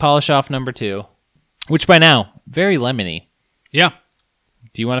quickly polish off number 2, which by now, very lemony. Yeah.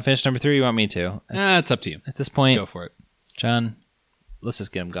 Do you want to finish number 3 or you want me to? It's up to you. At this point, Go for it. John, let's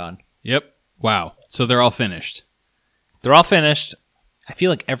just get them gone. Yep. Wow. So they're all finished. They're all finished. I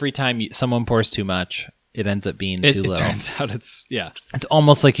feel like every time someone pours too much, it ends up being too little. It turns out it's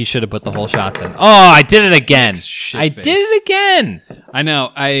almost like you should have put the whole shots in. Oh, I did it again. I did it again. I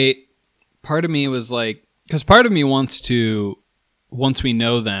know. Part of me was like, because part of me wants to, once we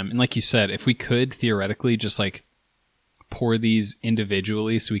know them, and like you said, if we could theoretically just like pour these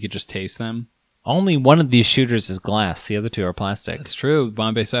individually so we could just taste them. Only one of these shooters is glass. The other 2 are plastic. That's true.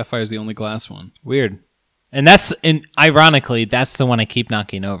 Bombay Sapphire is the only glass one. Weird. And ironically, that's the one I keep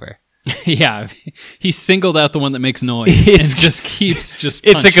knocking over. Yeah, he singled out the one that makes noise and just keeps just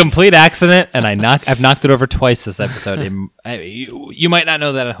punching. It's a complete accident, and I've knocked it over twice this episode. You might not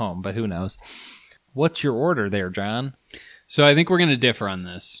know that at home, but who knows? What's your order there, John? So I think we're going to differ on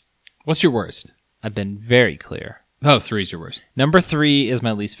this. What's your worst? I've been very clear. Oh, 3's your worst. Number 3 is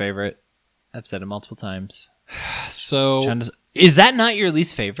my least favorite. I've said it multiple times. So John is that not your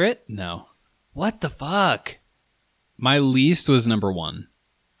least favorite? No. What the fuck? My least was number 1.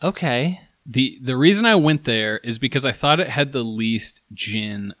 Okay. The reason I went there is because I thought it had the least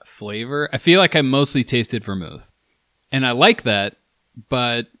gin flavor. I feel like I mostly tasted vermouth. And I like that,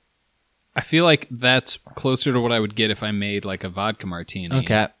 but I feel like that's closer to what I would get if I made like a vodka martini.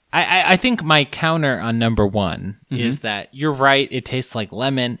 Okay. I think my counter on number 1 is that you're right. It tastes like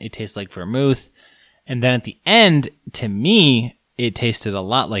lemon. It tastes like vermouth. And then at the end, to me, it tasted a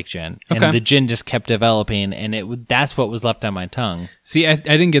lot like gin. Okay. And the gin just kept developing, and that's what was left on my tongue. See, I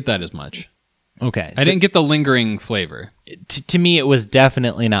didn't get that as much. Okay. I didn't get the lingering flavor. To me, it was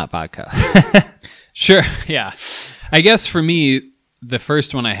definitely not vodka. Sure, yeah. I guess for me, the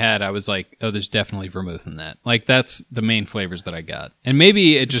first one I had, I was like, oh, there's definitely vermouth in that. Like, that's the main flavors that I got. And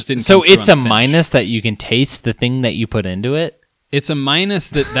maybe it just didn't So come through it's on a the finish. minus that you can taste the thing that you put into it? It's a minus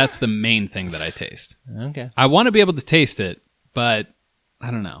that's the main thing that I taste. Okay. I want to be able to taste it, but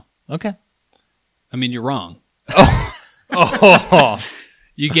I don't know. Okay. I mean, you're wrong. Oh.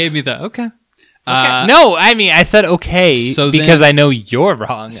 You gave me the, okay. No, I mean, I said okay So because then- I know you're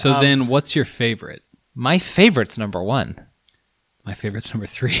wrong. So then what's your favorite? My favorite's number 1. My favorite's number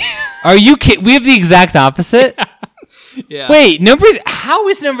 3. Are you kidding? We have the exact opposite? Yeah. Wait, how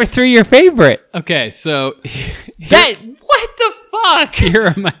is number 3 your favorite? Okay, so What the fuck? here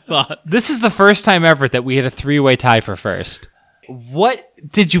are my thoughts. This is the first time ever that we had a 3-way tie for first. What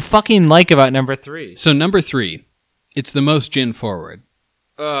did you fucking like about number 3? So number 3, it's the most gin forward.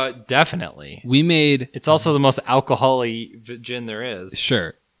 Definitely. It's It's also the most alcohol-y gin there is.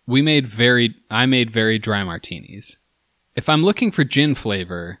 Sure. I made very dry martinis. If I'm looking for gin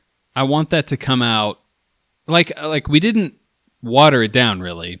flavor, I want that to come out like we didn't water it down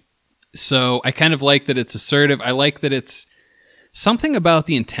really. So I kind of like that it's assertive. I like that it's something about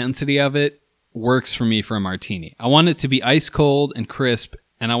the intensity of it works for me for a martini. I want it to be ice cold and crisp,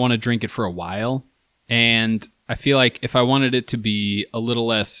 and I want to drink it for a while. And I feel like if I wanted it to be a little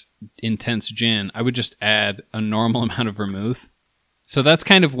less intense gin, I would just add a normal amount of vermouth. So that's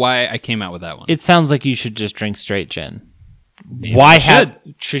kind of why I came out with that one. It sounds like you should just drink straight gin. Maybe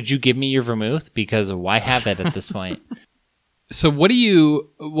Should you give me your vermouth? Because why have it at this point? So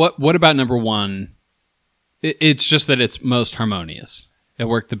what about number 1? It's just that it's most harmonious. It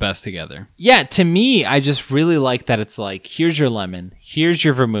worked the best together. Yeah, to me, I just really like that it's like, here's your lemon, here's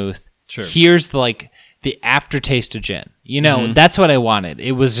your vermouth, Sure. here's the aftertaste of gin. You know, that's what I wanted.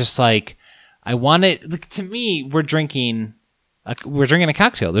 It was just like, I wanted, like, to me, we're drinking a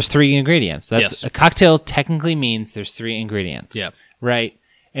cocktail. There's 3 ingredients. Yes. A cocktail technically means there's 3 ingredients. Yeah. Right?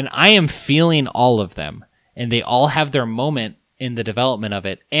 And I am feeling all of them, and they all have their moment in the development of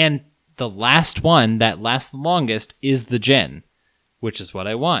it. And the last one that lasts the longest is the gin, which is what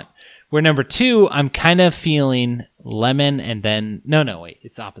I want. Where number 2, I'm kind of feeling lemon and then... No, wait.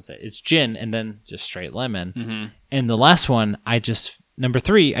 It's opposite. It's gin and then just straight lemon. Mm-hmm. And the last one, number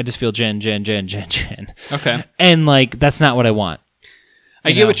 3, I just feel gin. Okay. And, like, that's not what I want.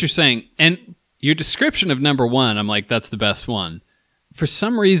 I get what you're saying. And your description of number 1, I'm like, that's the best one. For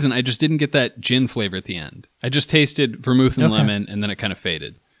some reason, I just didn't get that gin flavor at the end. I just tasted vermouth and lemon, and then it kind of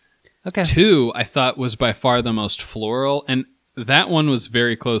faded. Okay. 2, I thought was by far the most floral, and that one was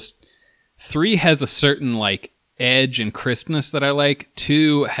very close. 3 has a certain like edge and crispness that I like.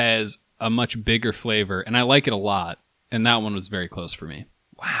 2 has a much bigger flavor, and I like it a lot. And that one was very close for me.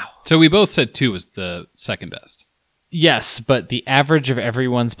 Wow. So we both said 2 was the second best. Yes, but the average of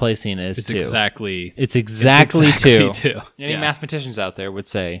everyone's placing is 2. It's exactly 2. Any mathematicians out there would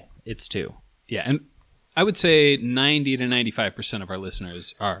say it's 2. Yeah, and I would say 90 to 95% of our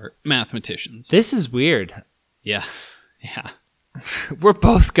listeners are mathematicians. This is weird. Yeah. We're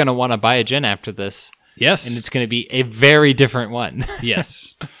both going to want to buy a gin after this. Yes. And it's going to be a very different one.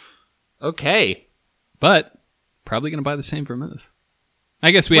 Yes. Okay. But probably going to buy the same vermouth.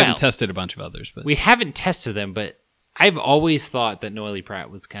 I guess we haven't tested a bunch of others. But we haven't tested them, but I've always thought that Noilly Prat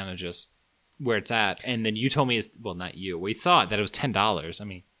was kind of just where it's at. And then you told me, not you. We saw it, that it was $10. I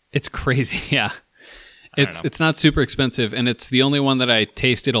mean, it's crazy. Yeah. It's not super expensive. And it's the only one that I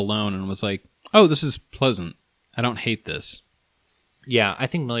tasted alone and was like, oh, this is pleasant. I don't hate this. Yeah, I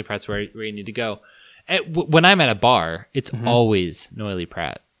think Noilly Prat's where you need to go. When I'm at a bar, it's always Noilly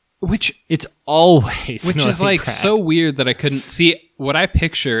Prat. It's always Which is like so weird that I couldn't see what I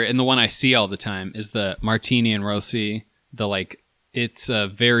picture, and the one I see all the time is the Martini and Rossi. It's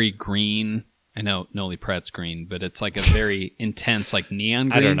very green. I know Noilly Prat's green, but it's like a very intense, like neon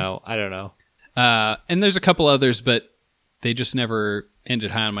green. I don't know. And there's a couple others, but they just never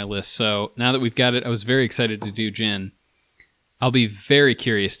ended high on my list. So now that we've got it, I was very excited to do gin. I'll be very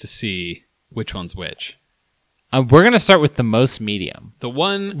curious to see which one's which. We're going to start with the most medium. The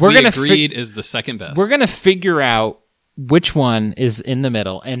one we agreed is the second best. We're going to figure out which one is in the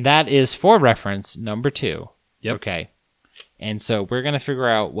middle, and that is, for reference, number 2. Yep. Okay. And so we're going to figure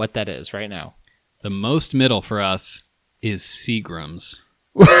out what that is right now. The most middle for us is Seagram's.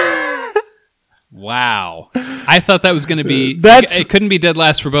 Wow. I thought that was going to be... It couldn't be dead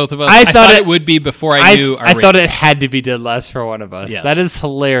last for both of us. I thought it would be before I knew our I thought it had to be dead last for one of us. Yes. That is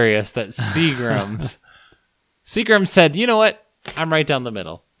hilarious that Seagram's... Seagram's said, you know what? I'm right down the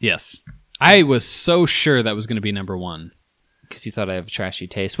middle. Yes. I was so sure that was going to be number 1. Because you thought I have a trashy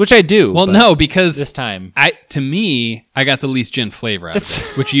taste, which I do. Well, no, because... This time... To me, I got the least gin flavor out of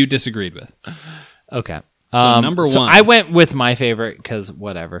it, which you disagreed with. Okay. So number 1. So I went with my favorite, because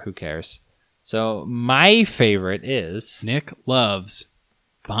whatever, who cares? So my favorite is... Nick loves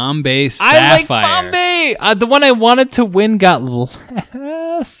Bombay Sapphire. I like Bombay! The one I wanted to win got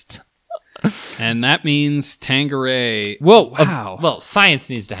last. And that means Tanqueray. Whoa! Wow. Science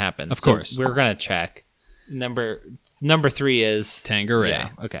needs to happen. Of course. We're going to check. Number 3 is... Tanqueray. Yeah,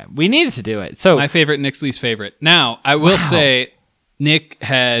 okay. We needed to do it. So my favorite, Nick's least favorite. Now, I will say... Nick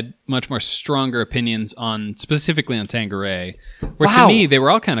had much more stronger opinions specifically on Tanqueray, where to me, they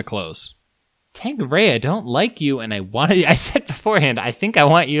were all kind of close. Tanqueray, I don't like you, and I said beforehand, I think I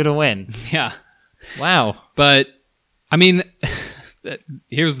want you to win. Yeah. Wow. But, I mean,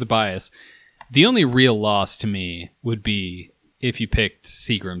 here's the bias. The only real loss to me would be if you picked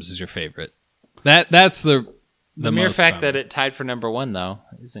Seagram's as your favorite. That's the mere fact that it tied for number 1, though,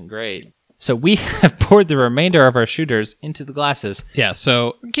 isn't great. So we have poured the remainder of our shooters into the glasses. Yeah,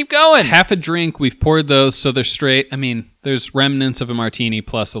 so... Keep going! Half a drink, we've poured those, so they're straight. I mean, there's remnants of a martini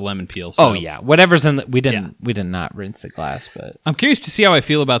plus a lemon peel. So. Oh, yeah. Whatever's in the... We did not rinse the glass, but... I'm curious to see how I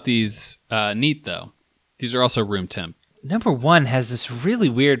feel about these neat, though. These are also room temp. Number 1 has this really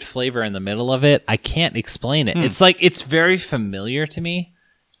weird flavor in the middle of it. I can't explain it. It's like, it's very familiar to me,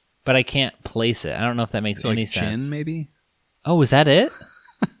 but I can't place it. I don't know if that makes any sense. Gin, maybe? Oh, is that it?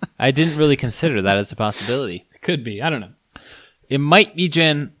 I didn't really consider that as a possibility. It could be. I don't know. It might be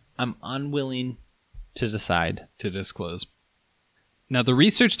gin. I'm unwilling to decide. To disclose. Now, the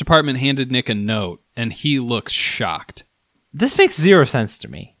research department handed Nick a note, and he looks shocked. This makes 0 sense to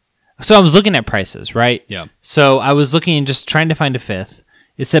me. So I was looking at prices, right? Yeah. So I was looking and just trying to find a fifth.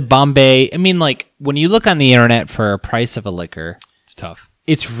 It said Bombay. I mean, like, when you look on the internet for a price of a liquor... It's tough.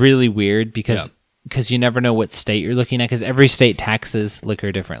 It's really weird because you never know what state you're looking at, because every state taxes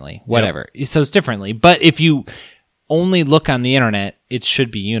liquor differently. Whatever. Yep. So it's differently. But if you only look on the internet, it should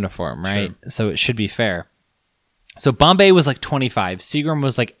be uniform, right? Sure. So it should be fair. So Bombay was like 25. Seagram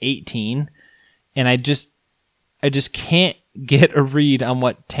was like 18. And I just can't get a read on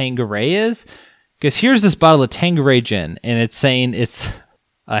what Tanqueray is. Because here's this bottle of Tanqueray gin, and it's saying it's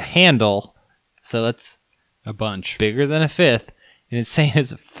a handle, so that's A bunch. bigger than a fifth, and it's saying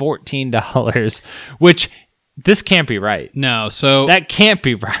it's $14, which this can't be right. No, so That can't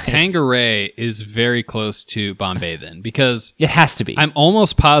be right. Tanqueray is very close to Bombay then, because It has to be. I'm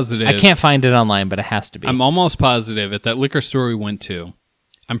almost positive. I can't find it online, but it has to be. I'm almost positive at that liquor store we went to,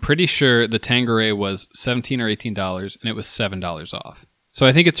 I'm pretty sure the Tanqueray was $17 or $18, and it was $7 off. So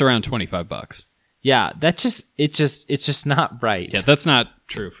I think it's around $25. Yeah, it's just not right. Yeah, that's not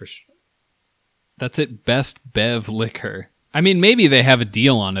true for sure. That's at Best Bev Liquor. I mean, maybe they have a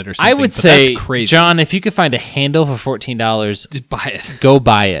deal on it or something. I would but say, that's crazy. John, if you could find a handle for $14, Just buy it. go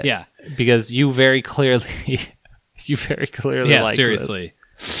buy it. Yeah, because you very clearly, yeah. like Seriously,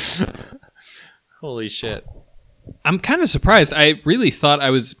 this. Holy shit! I'm kind of surprised. I really thought I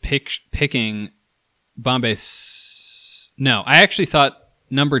was picking Bombay. No, I actually thought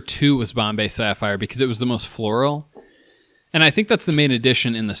number 2 was Bombay Sapphire because it was the most floral. And I think that's the main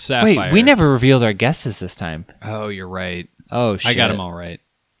addition in the Sapphire. Wait, we never revealed our guesses this time. Oh, you're right. Oh, shit. I got them all right.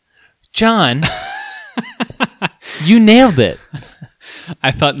 John, you nailed it.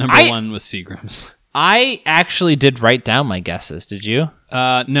 I thought number 1 was Seagram's. I actually did write down my guesses. Did you?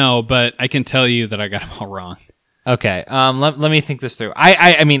 No, but I can tell you that I got them all wrong. Okay. Let me think this through.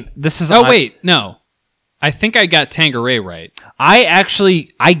 I mean, this is. Oh, wait. No. I think I got Tanqueray right.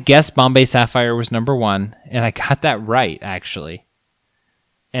 I guessed Bombay Sapphire was number 1, and I got that right, actually.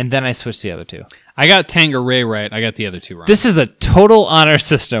 And then I switched the other two. I got Tanqueray right. I got the other 2 wrong. This is a total honor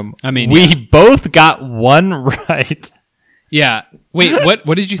system. I mean, we both got 1 right. Yeah. Wait,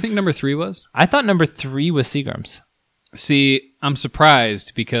 what did you think number 3 was? I thought number 3 was Seagram's. See, I'm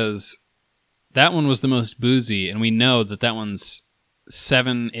surprised because that one was the most boozy, and we know that one's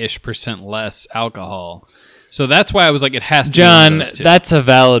 7-ish% less alcohol. So that's why I was like, it has to be one John, of those 2. that's a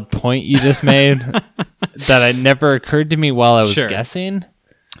valid point you just made that I never occurred to me while I was Sure. guessing.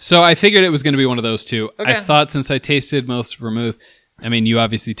 So I figured it was going to be one of those 2. Okay. I thought since I tasted most vermouth, I mean, you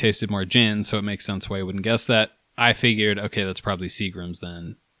obviously tasted more gin, so it makes sense why I wouldn't guess that. I figured, okay, that's probably Seagram's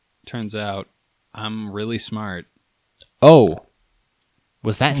then. Turns out I'm really smart. Oh.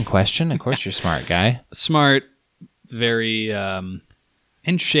 Was that in question? Of course you're smart, guy. Smart, very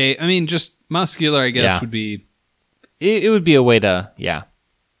in shape. I mean, just muscular, I guess, Yeah. would be... It would be a way to, yeah.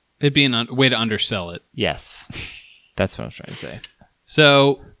 It'd be a way to undersell it. Yes. That's what I was trying to say.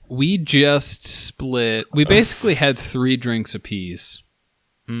 So we just split. We basically had 3 drinks apiece,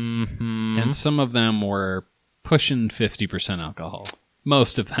 Mm-hmm. and some of them were pushing 50% alcohol.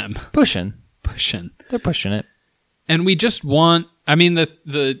 Most of them Pushing. pushing. They're pushing it. And we just want. I mean,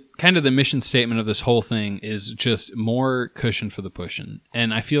 the kind of the mission statement of this whole thing is just more cushion for the pushing,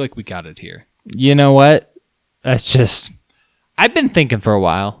 and I feel like we got it here. You know what? That's just... I've been thinking for a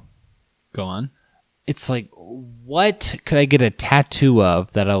while. Go on. It's like, what could I get a tattoo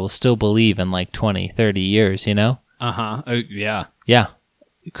of that I will still believe in like 20, 30 years, you know? Uh-huh. Yeah. Yeah.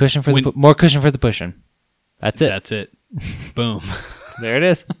 Cushion for When- more cushion for the pushing. That's it. That's it. Boom. There it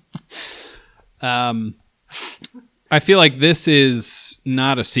is. I feel like this is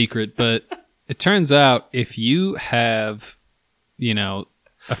not a secret, but it turns out if you have,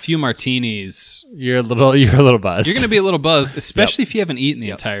 a few martinis, You're a little buzzed. you're going to be a little buzzed, especially if you haven't eaten the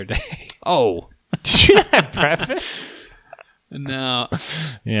entire day. Oh. Did you not breakfast? No.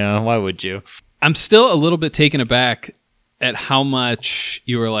 Yeah, why would you? I'm still a little bit taken aback at how much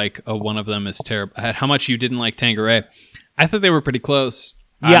you were like, oh, one of them is terrible. At how much you didn't like Tanqueray. I thought they were pretty close.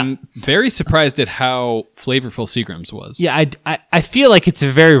 Yeah. I'm very surprised at how flavorful Seagram's was. Yeah, I feel like it's a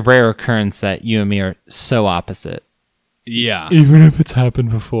very rare occurrence that you and me are so opposite. Yeah. Even if it's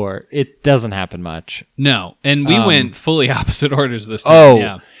happened before. It doesn't happen much. No. And we went fully opposite orders this time. Oh.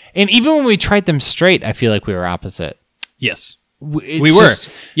 Yeah. And even when we tried them straight, I feel like we were opposite. Yes. It's We were. just-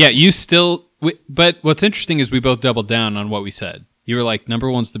 Yeah, you still... but what's interesting is we both doubled down on what we said. You were like, number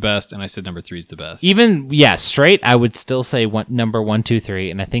 1's the best, and I said number 3's the best. Even, straight, I would still say number 1, 2, 3,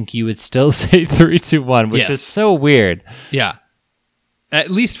 and I think you would still say 3, 2, 1, which Yes. is so weird. Yeah. At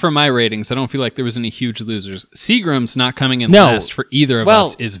least for my ratings, I don't feel like there was any huge losers. Seagram's not coming in No. last for either of Well,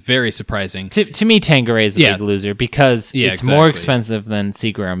 us is very surprising. To me, Tanqueray is a Yeah. big loser because Yeah, it's more exactly. expensive than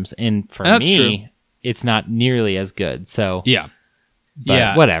Seagram's, and for That's me, true. it's not nearly as good. So, Yeah. but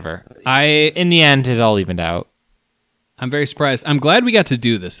Yeah. whatever. In the end, it all evened out. I'm very surprised. I'm glad we got to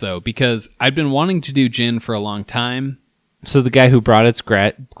do this, though, because I've been wanting to do gin for a long time. So the guy who brought it's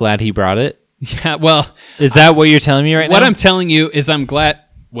glad he brought it. Yeah, well, Is that what you're telling me right now? what I'm telling you is I'm glad...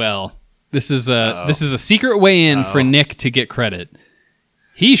 Well, this is a secret way in for Nick to get credit.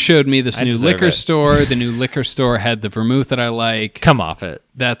 He showed me this I new deserve liquor it. store. The new liquor store had the vermouth that I like. Come off it.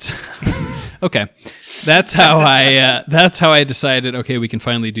 That's Okay, that's how I decided. Okay, we can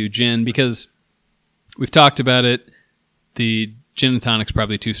finally do gin because we've talked about it. The gin and tonic's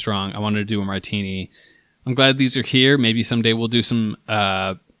probably too strong. I wanted to do a martini. I'm glad these are here. Maybe someday we'll do some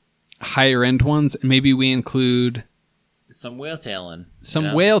higher end ones. Maybe we include some whale tailing.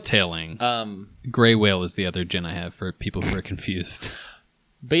 Whale tailing. Gray Whale is the other gin I have for people who are confused.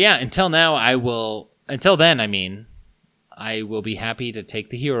 But yeah, until then, I will be happy to take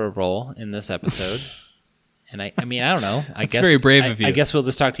the hero role in this episode. And I don't know. I guess very brave of you. I guess we'll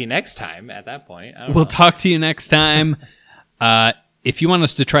just talk to you next time at that point. We'll talk to you next time. If you want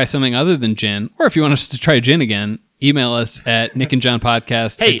us to try something other than gin, or if you want us to try gin again, email us at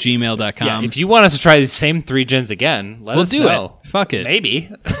nickandjohnpodcast@gmail.com. Yeah, if you want us to try these same 3 gins again, let us know. We'll do it. Fuck it. Maybe.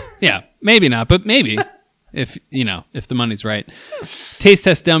 Yeah, maybe not, but maybe. If the money's right. Taste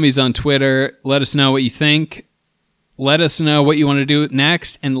Test Dummies on Twitter. Let us know what you think. Let us know what you want to do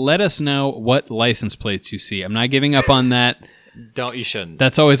next, and let us know what license plates you see. I'm not giving up on that. You shouldn't.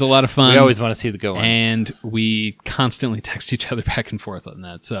 That's always a lot of fun. We always want to see the good ones. And we constantly text each other back and forth on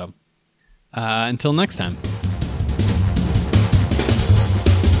that. So until next time.